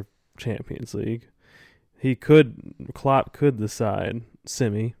for Champions League, Klopp could decide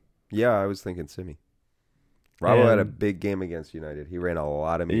Simi. Yeah, I was thinking Simi. Robbo had a big game against United. He ran a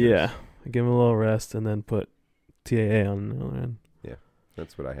lot of meters. Yeah, give him a little rest and then put TAA on the other end. Yeah,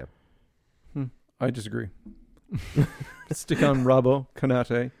 that's what I have. I disagree. Stick on Robbo,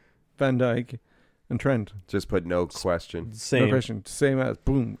 Konate, Van Dijk, and Trent. Just put no question. Same. No question. Same as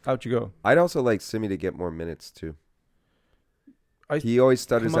boom, out you go. I'd also like Simi to get more minutes too. He always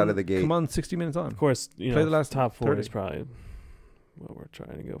stutters out of the gate. Come on, 60 minutes on. Of course, play the last top 4 30. is probably what we're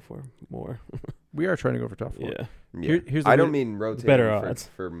trying to go for more. We are trying to go for top 4. Yeah. Here's I don't mean rotating better odds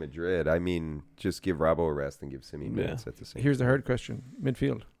for Madrid. I mean just give Robbo a rest and give Simi minutes at the same time. Here's the hard question.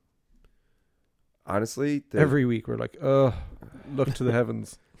 Midfield. Honestly, every week we're like, look to the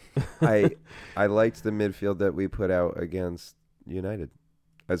heavens. I liked the midfield that we put out against United.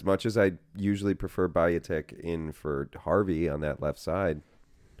 As much as I usually prefer Bayetek in for Harvey on that left side,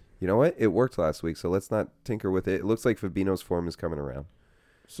 you know what? It worked last week, so let's not tinker with it. It looks like Fabinho's form is coming around.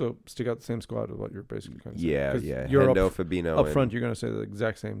 So stick out the same squad is what you're basically kind of saying. Yeah. You're Hendo, Fabinho. Up front, you're going to say the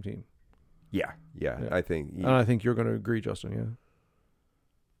exact same team. Yeah. I think. And I think you're going to agree, Justin,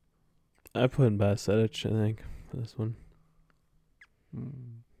 yeah? I put in Basetic, I think, for this one.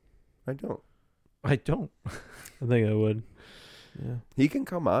 I don't. I think I would. Yeah. He can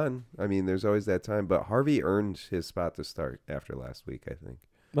come on. I mean, there's always that time. But Harvey earned his spot to start after last week, I think.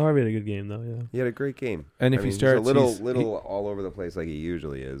 Harvey had a good game, though, yeah. He had a great game. And if he starts... He's a little all over the place like he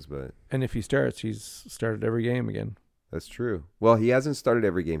usually is, but... And if he starts, he's started every game again. That's true. Well, he hasn't started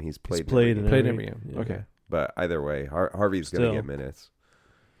every game. He's played every game. Yeah. Okay. But either way, Harvey's going to get minutes.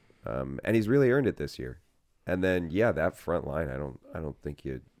 And he's really earned it this year. And then, that front line, I don't think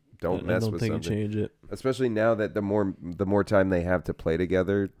you... Don't mess with something. I don't think you change it. Especially now that the more time they have to play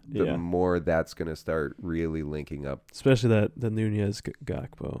together, the more that's going to start really linking up. Especially the Nunez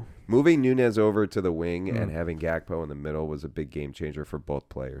Gakpo. Moving Nunez over to the wing and having Gakpo in the middle was a big game changer for both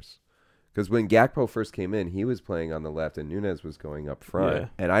players. Because when Gakpo first came in, he was playing on the left and Nunez was going up front. Yeah.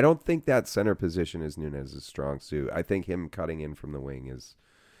 And I don't think that center position is Nunez's strong suit. I think him cutting in from the wing is...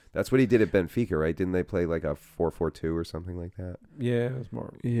 That's what he did at Benfica, right? Didn't they play like a 4-4-2 or something like that? Yeah, it was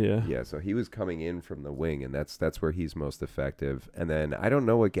more. Yeah. Yeah, so he was coming in from the wing, and that's where he's most effective. And then I don't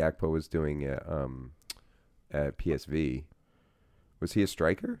know what Gakpo was doing at PSV. Was he a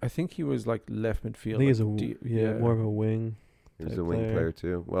striker? I think he was like left midfield. I think he's more of a wing. He was a wing player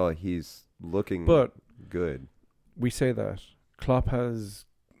too. Well, he's looking good. We say that Klopp has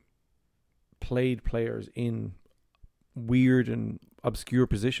played players in weird and obscure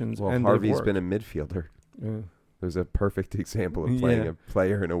positions. Well, and Harvey's been a midfielder. Yeah. There's a perfect example of playing a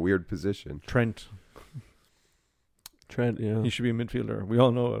player in a weird position. Trent, yeah. He should be a midfielder. We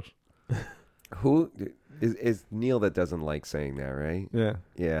all know it. Who is Neil that doesn't like saying that, right? Yeah.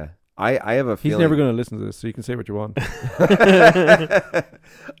 Yeah. I have a He's feeling never going to listen to this, so you can say what you want.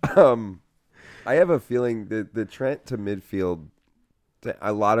 I have a feeling that the Trent to midfield,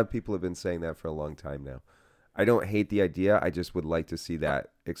 a lot of people have been saying that for a long time now. I don't hate the idea. I just would like to see that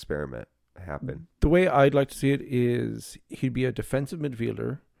experiment happen. The way I'd like to see it is he'd be a defensive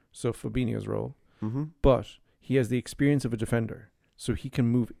midfielder, so Fabinho's role, Mm-hmm. but he has the experience of a defender, so he can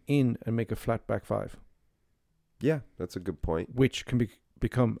move in and make a flat back five, Yeah, that's a good point. which can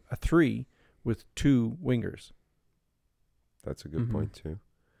become a 3 with 2 wingers. That's a good Mhm. point too.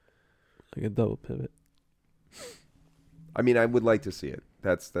 Like a double pivot. I mean, I would like to see it.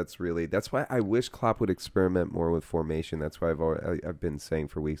 That's why I wish Klopp would experiment more with formation. That's why I've been saying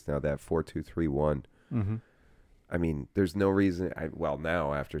for weeks now that 4-2-3-1. Mm-hmm. I mean, there's no reason.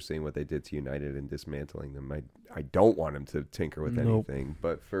 Now after seeing what they did to United and dismantling them, I don't want him to tinker with Nope. anything.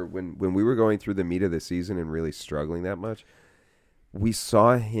 But for when we were going through the meat of the season and really struggling that much, we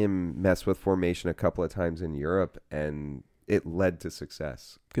saw him mess with formation a couple of times in Europe, and it led to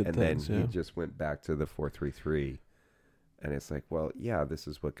success. Good and things, then yeah. he just went back to the 4-3-3, and it's like, well, yeah, this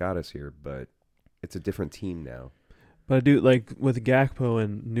is what got us here, but it's a different team now. But I do like with Gakpo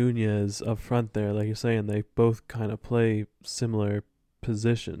and Nunez up front there, like you're saying, they both kind of play similar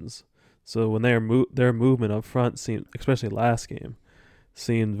positions. So when their movement up front seemed, especially last game,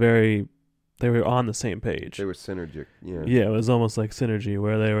 seemed very, they were on the same page. They were synergic. Yeah. Yeah, it was almost like synergy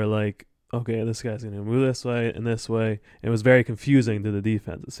where they were like, okay, this guy's going to move this way and this way. It was very confusing to the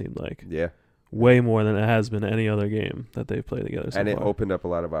defense, it seemed like. Yeah. Way more than it has been any other game that they've played together so And it far. opened up a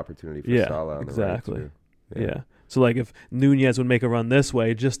lot of opportunity for Yeah, Salah on exactly. the right, too. Yeah. So, like, if Nunez would make a run this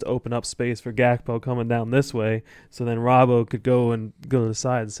way just to open up space for Gakpo coming down this way, so then Robbo could go to the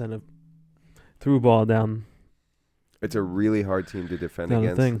side and send a through ball down It's a really hard team to defend down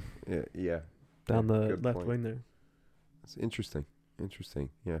the against. thing, Yeah. down the Good left point. wing there. It's interesting.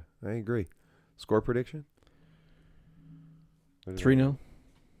 Yeah, I agree. Score prediction? What is it? 3-0.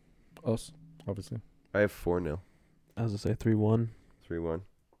 Us, obviously. I have 4-0. I was going to say 3-1. 3-1.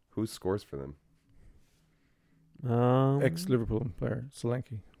 Who scores for them? Ex-Liverpool player,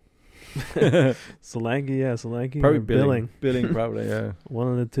 Solanke. Solanke Probably or Billing. Billing, probably, yeah. One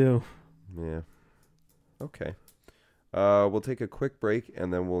of the two. Yeah. Okay. We'll take a quick break,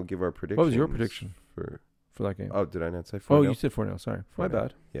 and then we'll give our predictions. What was your prediction For that game? Oh, did I not say 4-0? Oh, you said 4-0. Sorry. My 4-0.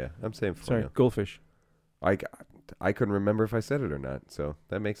 bad. Yeah, I'm saying 4-0. Sorry. Goldfish. I couldn't remember if I said it or not, so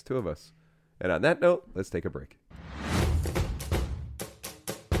that makes 2 of us. And on that note, let's take a break.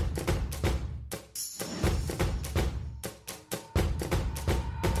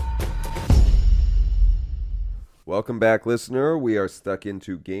 Welcome back, listener. We are stuck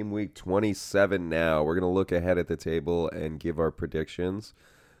into game week 27 now. We're going to look ahead at the table and give our predictions.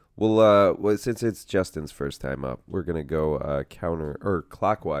 Well, since it's Justin's first time up, we're going to go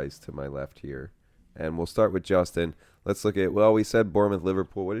clockwise to my left here. And we'll start with Justin. Let's look at, we said Bournemouth,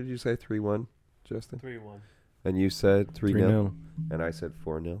 Liverpool. What did you say, 3-1, Justin? 3-1. And you said 3-0? 3-0. And I said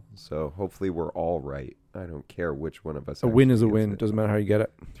 4-0. So hopefully we're all right. I don't care which one of us. A win is a actually win. gets it. Doesn't matter how you get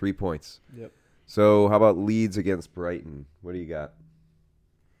it. 3 points. Yep. So how about Leeds against Brighton? What do you got?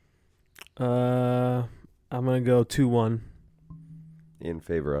 I'm going to go 2-1 In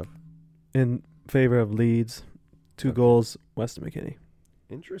favor of? in favor of Leeds. 2 Okay. goals, Weston McKennie.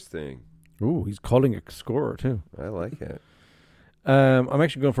 Interesting. Ooh, he's calling a scorer, too. I like it. I'm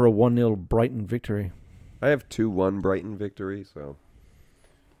actually going for a 1-0 Brighton victory. I have 2-1 Brighton victory, so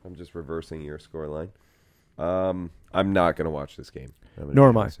I'm just reversing your scoreline. I'm not going to watch this game. Nor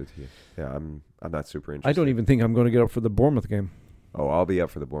am I. Yeah, I'm not super interested. I don't even think I'm going to get up for the Bournemouth game. Oh, I'll be up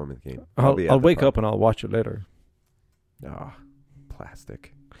for the Bournemouth game. I'll be at the wake pub. up and I'll watch it later.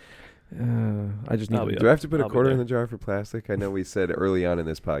 Plastic. I just need I'll to be Do I have to put a I'll be quarter in there. the jar for plastic? I know we said early on in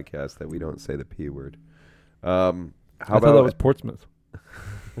this podcast that we don't say the P word. How I thought about that was Portsmouth.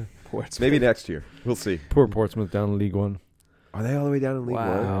 maybe next year? We'll see. Poor Portsmouth down in League One. Are they all the way down in League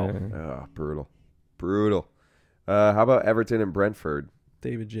Wow. One? Oh, brutal. How about Everton and Brentford?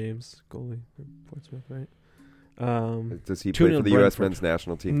 David James, goalie for Portsmouth, right? Does he play 2-0 for the U.S. Brentford. men's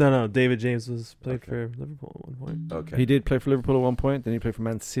national team? No. David James played Okay. for Liverpool at one point. Okay. He did play for Liverpool at one point. Then he played for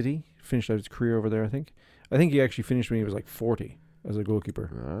Man City. Finished out his career over there, I think. I think he actually finished when he was like 40 as a goalkeeper.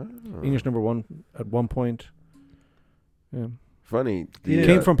 Oh. English number 1 at one point. Yeah. Funny. He Yeah.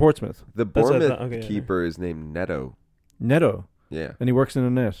 came from Portsmouth. The That's what I Bournemouth thought. Okay, yeah. keeper is named Neto. Neto. Yeah, And he works in a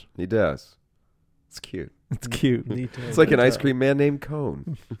net. he does. It's cute. It's cute. It's like an ice cream man named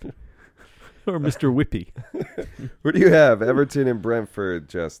Cone. Or Mr. Whippy. Who do you have? Everton and Brentford,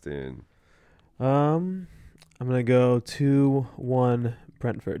 Justin. I'm gonna go 2-1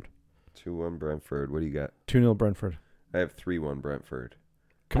 Brentford. 2-1 Brentford. What do you got? 2-0 Brentford. I have 3-1 Brentford.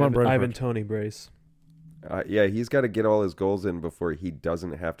 Come on, Brentford. Ivan Toney brace. Yeah, he's got to get all his goals in before he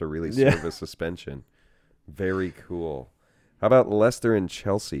doesn't have to really serve a suspension. Very cool. How about Leicester and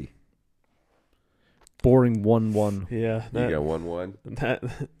Chelsea? Boring 1-1. Yeah, You got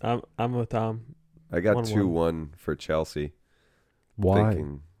 1-1. I'm with Tom. I got 1-1. 2-1 for Chelsea. Why?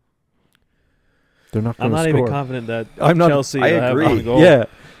 Thinking, They're not I'm going to not score. even confident that I'm not- Chelsea. I will have agree. one goal. Yeah.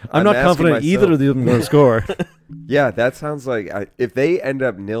 I'm not asking confident either of them going to score. yeah, that sounds like if they end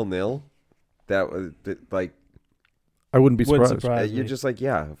up 0-0, that was like I wouldn't be Wouldn't surprised. surprise you're me. just like,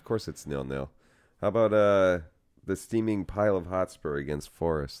 yeah, of course it's 0-0. How about the steaming pile of Hotspur against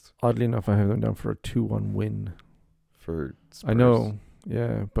Forest Oddly enough, I have them down for a 2-1 win. for Spurs? I know.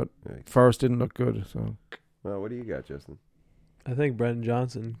 Yeah, but Right. Forest didn't look good. So Well, what do you got, Justin? I think Brendan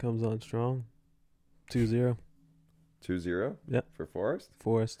Johnson comes on strong. 2-0. 2-0? Yeah. For Forest?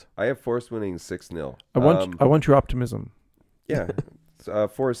 Forest. I have Forest winning 6-0. I want your optimism. Yeah.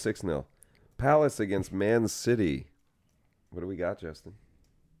 Forest 6-0. Palace against Man City. What do we got, Justin?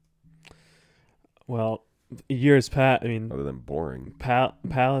 Well, years past. I mean, Other than boring.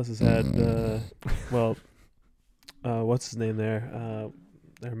 Palace has had. What's his name there?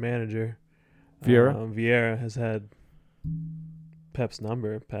 Their manager, Vieira? Vieira has had Pep's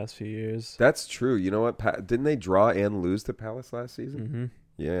number past few years. That's true. You know what? Didn't they draw and lose to Palace last season? Mm-hmm.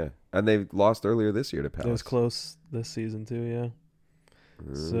 Yeah. And they lost earlier this year to Palace. It was close this season too.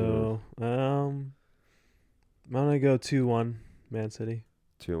 Yeah. So I'm gonna go 2-1 Man City.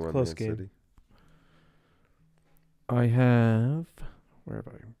 2-1 close Man game. City. I have. Where have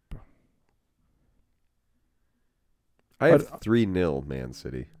I? I have 3-0 Man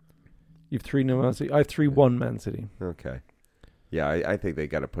City. You've 3-0 Man City. I have 3-1 Man City. Okay. Yeah, I think they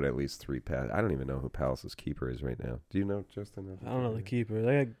got to put at least 3 past. I don't even know who Palace's keeper is right now. Do you know, Justin? I don't know the keeper.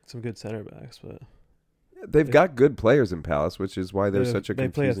 They got some good center backs, but They've got good players in Palace, which is why they're such a they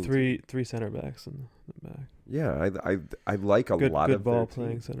play a confusing three center backs in the back. Yeah, I like a Good, lot good of ball their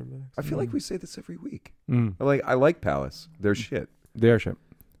playing team. center backs. I feel like we say this every week. Mm. I like Palace. They're shit, They are shit.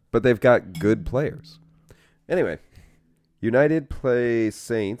 but they've got good players. Anyway, United play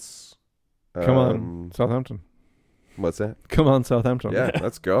Saints. Come on, Southampton. What's that? Come on, Southampton. Yeah,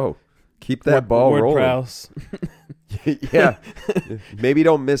 let's go. Keep that ball rolling. Prowse. Yeah, maybe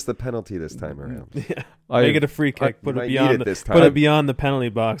don't miss the penalty this time around. Yeah. I, Make it a free kick. You Put might it need beyond it the, this put time. it beyond the penalty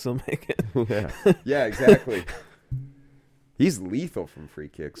box. I'll make it. Yeah, exactly. He's lethal from free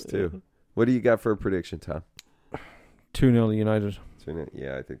kicks too. What do you got for a prediction, Tom? 2-0 United. 2-0?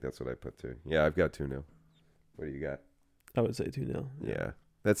 Yeah, I think that's what I put too. Yeah, I've got 2-0. What do you got? I would say 2-0. Yeah,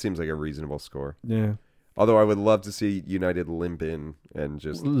 that seems like a reasonable score. Yeah. Although I would love to see United limp in and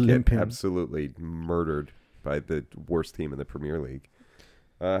just Limp get in. absolutely murdered by the worst team in the Premier League.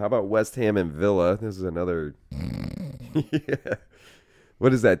 How about West Ham and Villa? This is another. Yeah.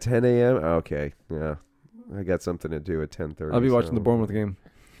 What is that? 10 a.m. Okay, yeah. I got something to do at 10:30. I'll be watching the Bournemouth game.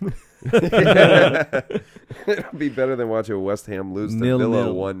 It'll be better than watching West Ham lose to 0-0. Villa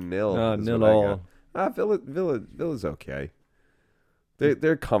 1-0. is 0 what I all. got. Villa's okay.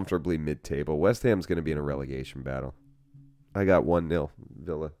 They're comfortably mid-table. West Ham's going to be in a relegation battle. I got 1-0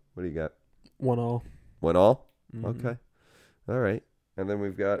 Villa. What do you got? 1-1. 1-1? Mhm. Okay. All right. And then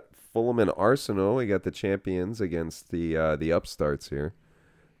we've got Fulham and Arsenal. We got the champions against the upstarts here.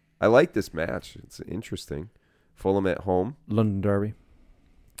 I like this match. It's interesting. Fulham at home. London derby.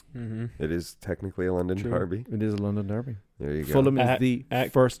 Mm-hmm. It is technically a London True. derby. It is a London derby. There you go. Fulham is At- the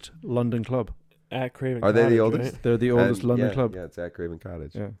at- first London club. At Craven Are they the Cottage, oldest? right? They're the oldest And- London yeah, club. Yeah, it's at Craven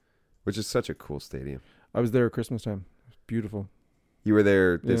Cottage, Yeah. which is such a cool stadium. I was there at Christmas time. It's beautiful. You were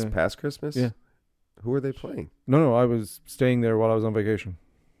there this Yeah. past Christmas? Yeah. Who were they playing? No, I was staying there while I was on vacation.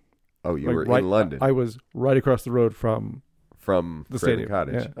 Oh, you Like, were right- in London I was right across the road from. from the Craven stadium,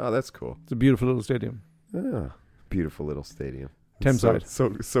 Cottage. yeah. Oh, that's cool. It's a beautiful little stadium. Ah, beautiful little stadium. Thameside.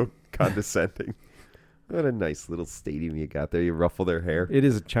 So condescending. What a nice little stadium you got there. You ruffle their hair. It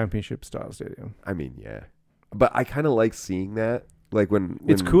is a championship style stadium. I mean, yeah. But I kind of like seeing that. Like when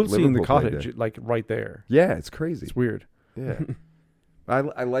It's cool seeing the Liverpool played cottage there. like right there. Yeah, it's crazy. It's weird. Yeah.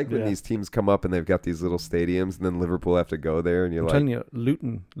 I like when Yeah. these teams come up and they've got these little stadiums and then Liverpool have to go there and you're I'm like, telling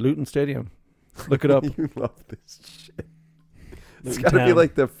you, Luton Stadium. Look it up. you love this shit. It's Luton got to be Town.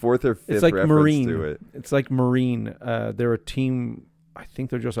 like the fourth or fifth It's like reference Marine. to it. It's like Marine. They're a team. I think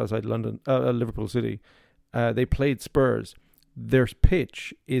they're just outside London, Liverpool City. They played Spurs. Their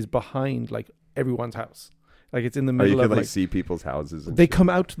pitch is behind like everyone's house. Like it's in the Oh, middle you can of like like. see people's houses. And They shit. come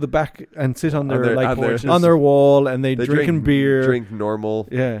out to the back and sit on their like porches. on their wall and they They drinking beer. drink normal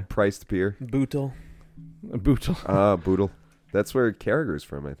Yeah, priced beer. Bootle. Bootle. Boodle. That's where Carragher's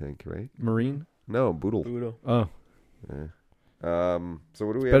from, I think, right? Marine. No, Boodle. Bootle. Oh, Yeah. So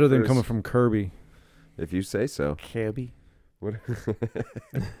what do we Better have than first? coming from Kirby. If you say so. Kirby. What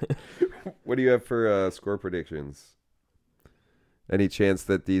What do you have for score predictions? Any chance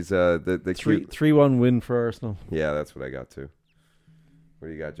that these the 3-1 win for Arsenal. Yeah, that's what I got too. What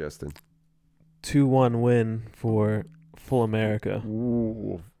do you got, Justin? 2-1 win for full America.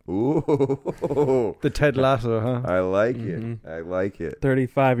 Ooh. The Ted Lasso, huh? I like Mhm. it. I like it.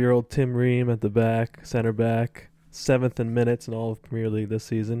 35-year-old Tim Ream at the back, center back, 7th in minutes in all of Premier League this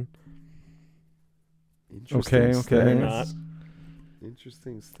season. Interesting Okay. stats.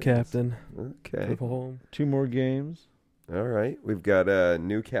 Interesting stats. Captain. Okay. For home. 2 more games. All right. We've got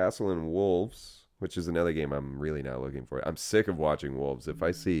Newcastle and Wolves, which is another game I'm really not looking for. I'm sick of watching Wolves. If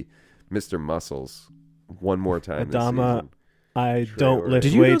I see Mr. Muscles one more time Adama, this season. I Traore. don't lift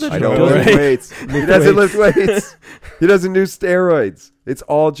Did you know weights. that I he don't doesn't lift weights. He doesn't lift weights. He doesn't do steroids. It's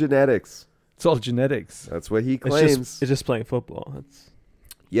all genetics. It's all genetics. That's what he It's claims. just playing football. It's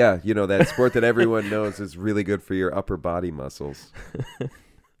Yeah, you know, that sport that everyone knows is really good for your upper body muscles. The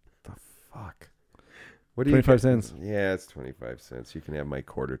fuck? What do you 25 get? cents. Yeah, it's 25 cents. You can have my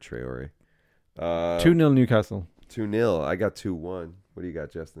quarter Traore. 2-0 Newcastle. 2-0. I got 2-1. What do you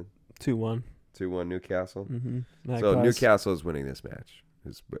got, Justin? 2-1. 2-1 Newcastle. Mm-hmm. So Newcastle is winning this match.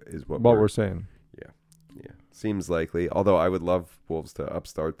 Is what What we're saying. Yeah, seems likely. Although I would love Wolves to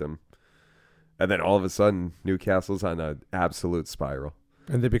upstart them, and then all of a sudden Newcastle's on an absolute spiral.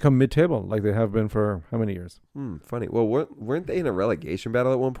 And they become mid-table like they have been for how many years? Funny. Well, weren't they in a relegation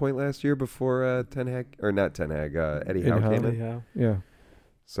battle at one point last year before Eddie Howe came in? Yeah.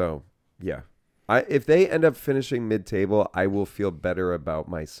 So yeah, if they end up finishing mid-table, I will feel better about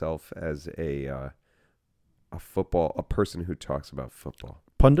myself as a person who talks about football.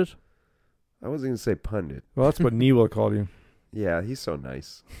 Pundit? I wasn't going to say pundit. Well, that's what Nee will call you. Yeah, he's so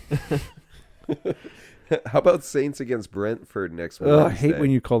nice. How about Saints against Brentford next Wednesday? I hate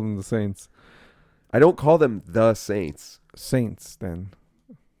when you call them the Saints. I don't call them the Saints. Saints, then.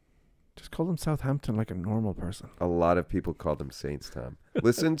 Just call them Southampton like a normal person. A lot of people call them Saints, Tom.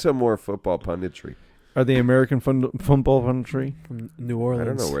 Listen to more football punditry. Are they American football punditry? From New Orleans. I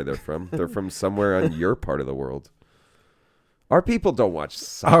don't know where they're from. They're from somewhere on your part of the world. Our people don't watch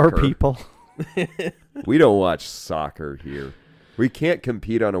soccer. Our people. We don't watch soccer here. We can't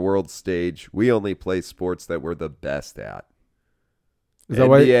compete on a world stage. We only play sports that we're the best at. Is that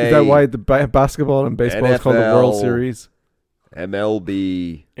why the basketball and baseball is called the World NFL, Series?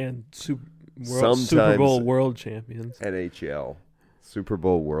 MLB, And Super Sometimes Bowl world champions. NHL, Super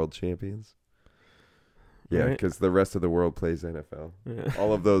Bowl world champions. Yeah, Right. because the rest of the world plays NFL. Yeah.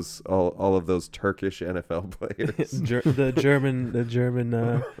 All of those Turkish NFL players. the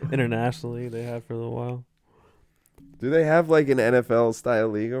German International League they had for a little while. Do they have like an NFL style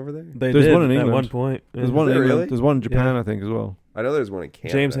league over there? They There's did one in at England. one point. There's Yeah. one in there England. really? There's one in Japan, Yeah. I think, as well. I know there's one in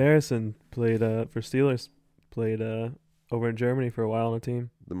Canada. James Harrison played for Steelers. Played over in Germany for a while on a team.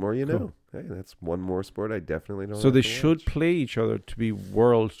 The more you Cool. know. Hey, that's one more sport I definitely don't. So have they to should watch. play each other to be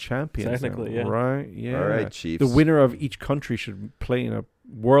world champions. Technically, now, yeah. Right? Yeah. All right, Chiefs. The winner of each country should play in a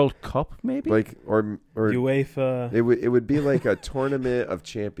World Cup, maybe? like or UEFA. it would be like a tournament of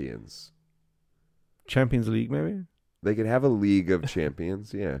champions. Champions League, maybe? They could have a league of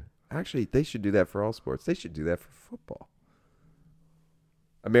champions. Yeah, actually, they should do that for all sports. They should do that for football.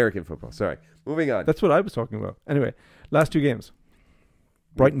 American football. Sorry. Moving on. That's what I was talking about. Anyway, last 2 games.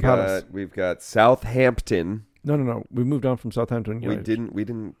 Brighton Palace. We've got Southampton. No. We moved on from Southampton United. We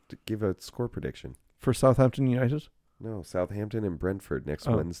didn't give a score prediction. For Southampton United? No, Southampton and Brentford next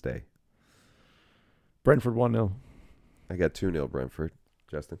Oh. Wednesday. Brentford 1-0. I got 2-0 Brentford.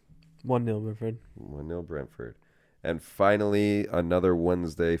 Justin? 1-0 Brentford. 1-0 Brentford. And finally, another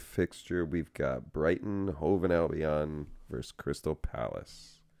Wednesday fixture. We've got Brighton, Hove and Albion versus Crystal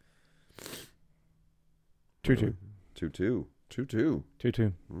Palace. 2-2. 2-2. 2-2.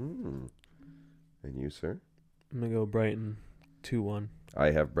 2-2. And you, sir? I'm gonna go Brighton 2-1.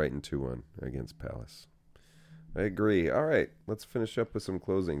 I have Brighton 2-1 against Palace. I agree. All right, let's finish up with some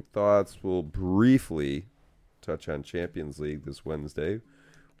closing thoughts. We'll briefly touch on Champions League this Wednesday.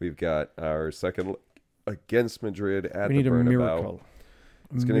 We've got our second against Madrid at We the need a Bernabeu. miracle.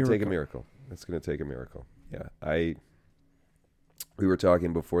 It's going to take a miracle. It's going to take a miracle. Yeah, we were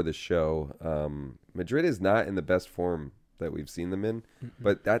talking before the show. Madrid is not in the best form that we've seen them in,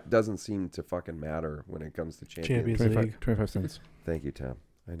 but that doesn't seem to fucking matter when it comes to Champions League. 25 cents. Thank you, Tom.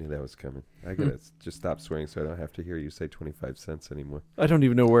 I knew that was coming. I gotta just stop swearing so I don't have to hear you say 25 cents anymore. I don't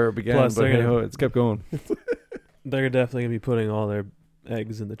even know where it began, Plus, but they're hey gonna- ho, it's kept going. They're definitely gonna be putting all their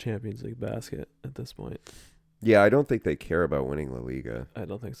eggs in the Champions League basket at this point. Yeah, I don't think they care about winning La Liga. I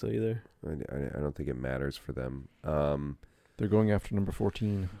don't think so either. I don't think it matters for them. They're They're going after number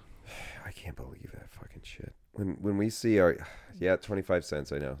 14. I can't believe that fucking shit. When we see our 25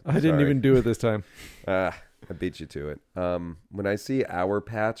 cents, I know. I didn't even do it this time. I beat you to it. When I see our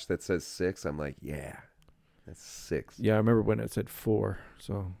patch that says 6, I'm like, yeah, that's 6. Yeah, I remember when it said 4.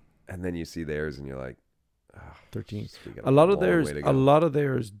 So And then you see theirs, and you're like, 13. We got A lot of long theirs, way to go. a lot of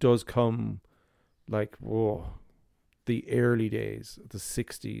theirs does come like the early days, the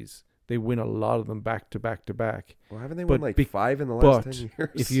 60s. They win a lot of them back to back to back. Well, haven't they but won like be- 5 in the last but 10 years?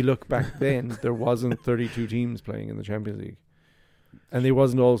 If you look back then, there wasn't 32 teams playing in the Champions League, and there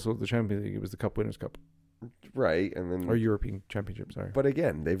wasn't also the Champions League. It was the Cup Winners' Cup right, and then or European Championship. Sorry, but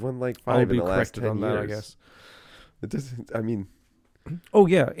again, they've won like I'll 5 be in the last corrected 10 on years. that, I guess. It doesn't. I mean, Oh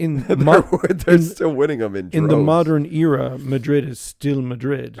yeah, in they're still winning them in the droves. modern era, Madrid is still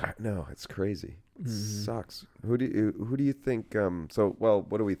Madrid. No, it's crazy. It Mhm. sucks. Who do you think?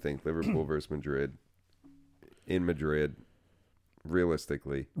 What do we think? Liverpool versus Madrid in Madrid,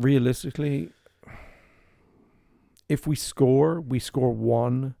 realistically. Realistically, if we score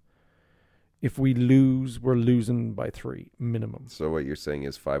 1. If we lose, we're losing by 3 minimum. So what you're saying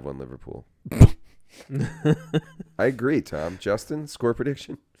is 5-1 Liverpool. I agree, Tom. Justin, score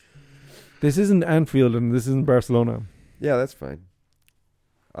prediction? This isn't Anfield and this isn't Barcelona. Yeah, that's fine.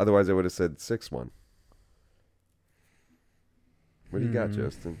 Otherwise, I would have said 6-1. What do you got,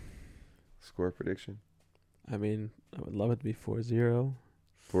 Justin? Score prediction? I mean, I would love it to be 4-0.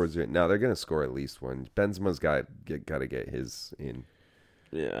 4-0. Now they're going to score at least one. Benzema's got to get his in.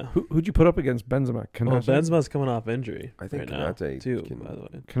 Yeah. Who'd you put up against Benzema? Well, Benzema's coming off injury. I think right Konate now, too, can- by the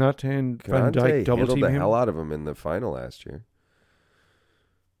way. Konate and Van Conte Dijk double handled team the him. hell out of him in the final last year.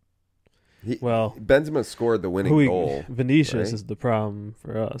 Well, Benzema scored the winning goal. Vinicius right? is the problem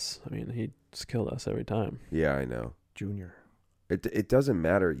for us. I mean, he just killed us every time. Yeah, I know. Junior. It doesn't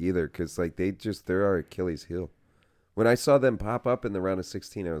matter either because like they're our Achilles heel. When I saw them pop up in the round of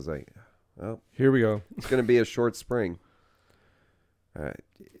 16, I was like, well, Here we go. it's going to be a short spring.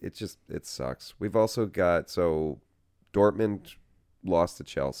 It sucks. We've also got Dortmund lost to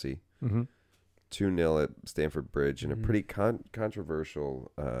Chelsea Mm-hmm. 2-0 at Stamford Bridge in a Mhm. pretty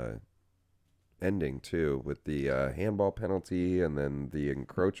controversial ending too, with the handball penalty and then the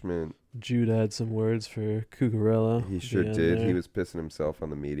encroachment. Jude had some words for Cucurella. He at sure the end did. He there. was pissing himself on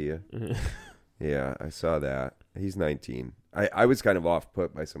the media. Yeah, I saw that. He's 19. I was kind of off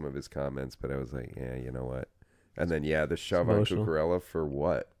put by some of his comments, but I was like, yeah, you know what? And then the shove on emotional. Cucurella for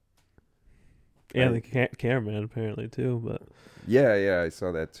what? And the cameraman apparently too, but Yeah, I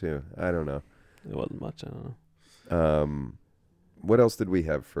saw that too. I don't know. it wasn't much. I don't know. What else did we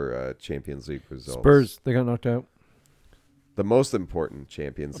have for Champions League results? Spurs, they got knocked out. The most important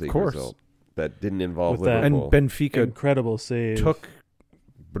Champions Of League course. result that didn't involve With that- Liverpool. And Benfica Incredible save. took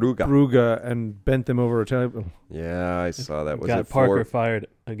Brugge. Brugge and bent them over a table. Yeah, I saw that. Was got it Parker fired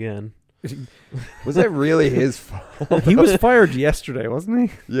again. Was that really his fault? He was fired yesterday, wasn't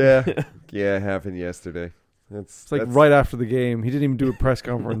he? Yeah, it happened yesterday. It's like right after the game. He didn't even do a press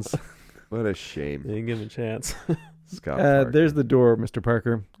conference. What a shame, They didn't give him a chance. Scott. Parker. There's the door, Mr.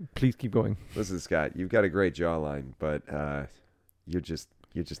 Parker. Please keep going. Listen, Scott, you've got a great jawline, but you're just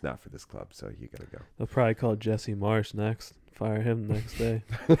not for this club, so you gotta go. They'll probably call Jesse Marsh next. Fire him the next day.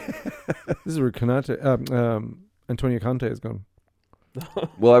 This is where Antonio Conte is gone.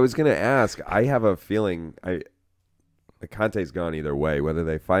 Well, I was gonna ask. I have a feeling Conte's gone either way. Whether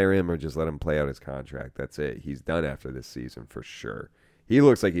they fire him or just let him play out his contract, that's it. He's done after this season for sure. He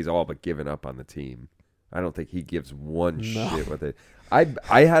looks like he's all but given up on the team. I don't think he gives one shit with it. I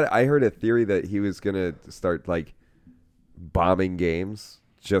heard a theory that he was gonna start like bombing games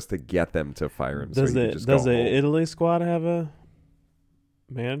just to get them to fire him. Does so he the could just go home. Italy squad have a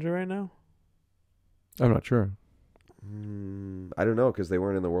manager right now? I'm not sure. I don't know because they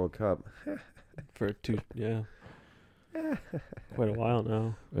weren't in the World Cup. For quite a while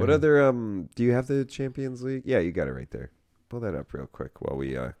now. What other do you have the Champions League? Yeah, you got it right there. Pull that up real quick while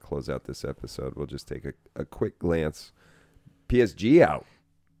we close out this episode. We'll just take a quick glance. PSG out.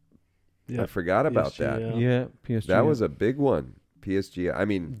 I forgot about PSG that. out. Yeah, PSG. That was a big one. PSG. I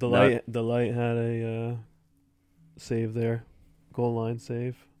mean, The light had a save there, goal line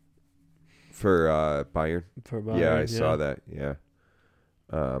save for Bayern. for Bayern. Yeah, I saw that. Yeah.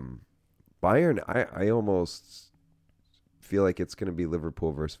 Bayern. I almost feel like it's going to be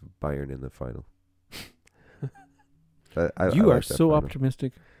Liverpool versus Bayern in the final. I You like are that so final.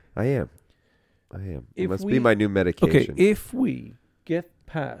 optimistic. I am. It If must we- be my new medication. Okay, if we get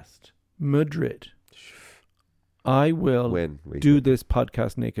past Madrid, I will When do this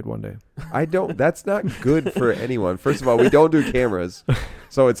podcast naked one day. I don't. That's not good for anyone. First of all, we don't do cameras.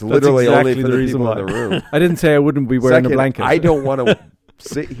 So it's literally only exactly for the the reason people in why. the room. I didn't say I wouldn't be wearing Second, a blanket. I don't want to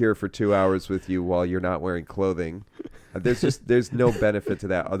sit here for 2 hours with you while you're not wearing clothing. There's no benefit to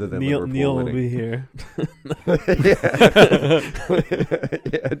that other than Liverpool Neil will winning. be here.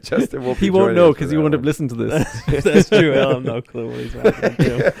 Yeah, Justin will. He be won't joining know us for because he that won't have one. listened to this. That's true. I'll have no clue what he's happening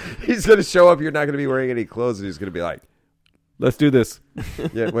to. Yeah. He's gonna show up. You're not gonna be wearing any clothes, and he's gonna be like, Let's do this.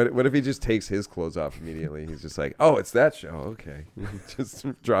 "Yeah." What if he just takes his clothes off immediately? He's just like, "Oh, it's that show. Okay." He just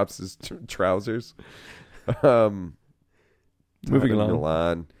drops his trousers. Moving Tottenham,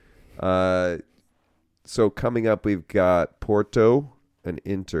 along. Milan. So coming up, we've got Porto and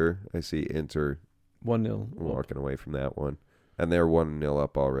Inter. I see Inter 1-0. walking away from that one, and they're 1-0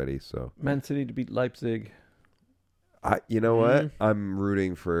 up already. So Man City to beat Leipzig. you know what? Mhm. I'm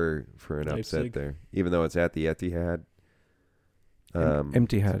rooting for an upset Leipzig. there, even though it's at the Etihad.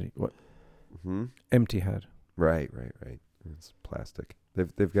 Empty had. What? hmm? Empty had. Right. It's plastic. They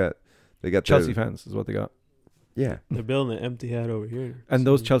got Chelsea their, fans is what they got. yeah, They're building an empty head over here. And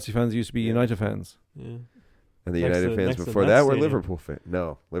those So, Chelsea fans used to be United fans. Yeah. and the Next United to- fans next to before Met that were Stadium. Liverpool fans.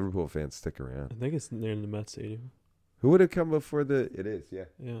 No, Liverpool fans stick I around. think it's near the Met Stadium. Who would have come before the? It is, yeah.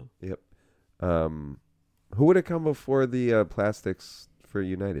 Yeah. Who would have come before the plastics for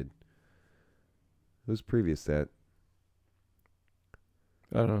United? Who's previous to that?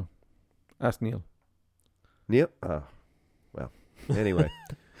 I don't know. Ask Neil. Neil? Oh, well. Anyway,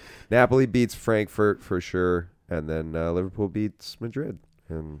 Napoli beats Frankfurt for sure, and then Liverpool beats Madrid,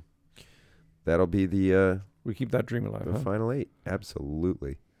 and that'll be the We keep that dream alive. Huh? final 8.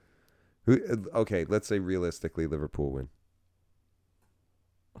 Absolutely. Okay, let's say realistically, Liverpool win.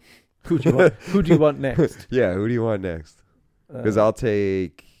 Who do you want next? Yeah, who do you want next? Because I'll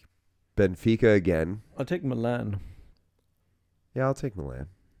take Benfica again. I'll take Milan. Yeah, I'll take Milan.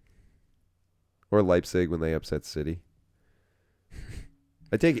 Or Leipzig when they upset City.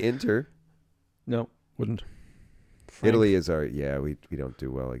 I take Inter. No, wouldn't. Italy is our... Yeah, we don't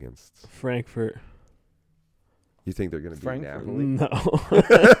do well against... Frankfurt. You think they're going to beat Frankfurt? Napoli? No.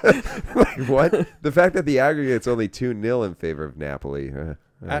 Like, what? The fact that the aggregate's only 2-0 in favor of Napoli. I don't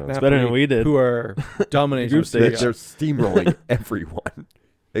At know. It's better than we did. Who are dominating Group Serie A. stage. They're steamrolling everyone.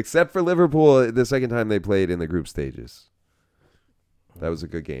 Except for Liverpool the second time they played in the group stages. That was a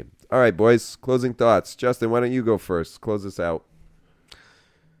good game. All right, boys. Closing thoughts. Justin, why don't you go first? Close us out.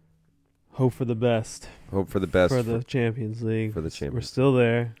 Hope for the best. Hope for the best. For the Champions League. for the We're Champions. still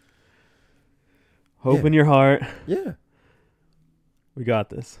there. Hope Yeah. in your heart. Yeah. We got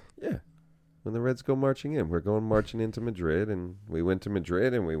this. Yeah. When the Reds go marching in. We're going marching into Madrid, and we went to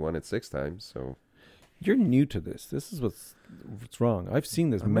Madrid, and we won it 6 times. So You're new to this. This is what's wrong. I've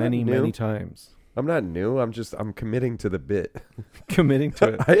seen this I'm not many new. times. I'm not new. I'm committing to the bit. Committing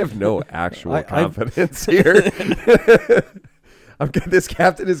to it. I have no actual I've- confidence here. This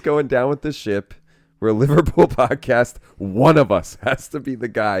captain is going down with the ship. We're a Liverpool podcast. One of us has to be the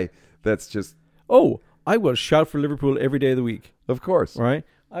guy that's just, Oh, I will shout for Liverpool every day of the week. of course. All right?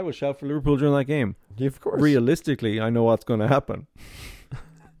 I will shout for Liverpool during that game. Of course. Realistically, I know what's going to happen.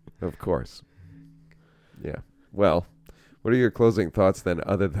 Of course. Yeah. Well, what are your closing thoughts then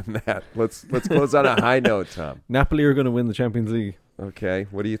other than that? Let's close on a high note, Tom. Napoli are going to win the Champions League. Okay.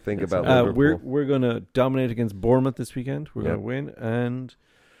 What do you think Yes, about We're Liverpool? we're going to dominate against Bournemouth this weekend. We're Yep. going to win, and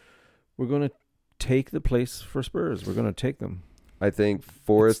we're going to take the place for Spurs. We're going to take them. I think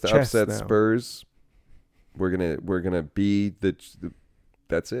Forest It's chess upsets now. Spurs. We're gonna be the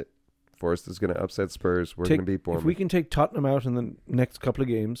that's it. Forest is gonna upset Spurs. We're gonna beat If Bournemouth. we can take Tottenham out in the next couple of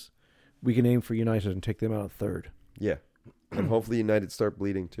games, we can aim for United and take them out third. Yeah. And hopefully United start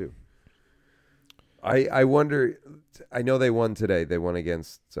bleeding too. I wonder, I know they won today. They won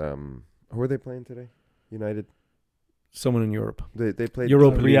against who are they playing today? United. Someone in Europe. They played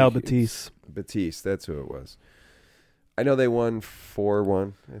Europa League. Real Betis. Batiste, that's who it was. I know they won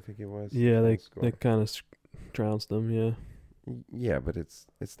 4-1, I think it was. Yeah, they Score. kind of trounced them. Yeah. Yeah, but it's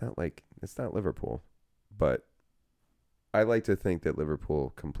not Liverpool. But I like to think that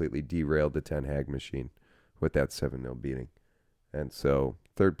Liverpool completely derailed the Ten Hag machine with that 7-0 beating. And so,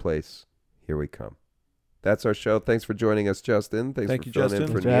 third place, here we come. That's our show. Thanks for joining us, Justin. Thank you, for filling Justin. in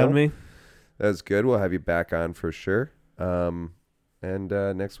for Thanks for having Neil. me. That was good. We'll have you back on for sure. And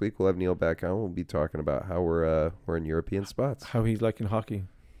next week we'll have Neil back on. We'll be talking about how we're in European spots How he's like in hockey.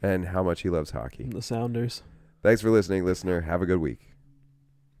 and how much he loves hockey. The Sounders. Thanks for listening, listener. Have a good week.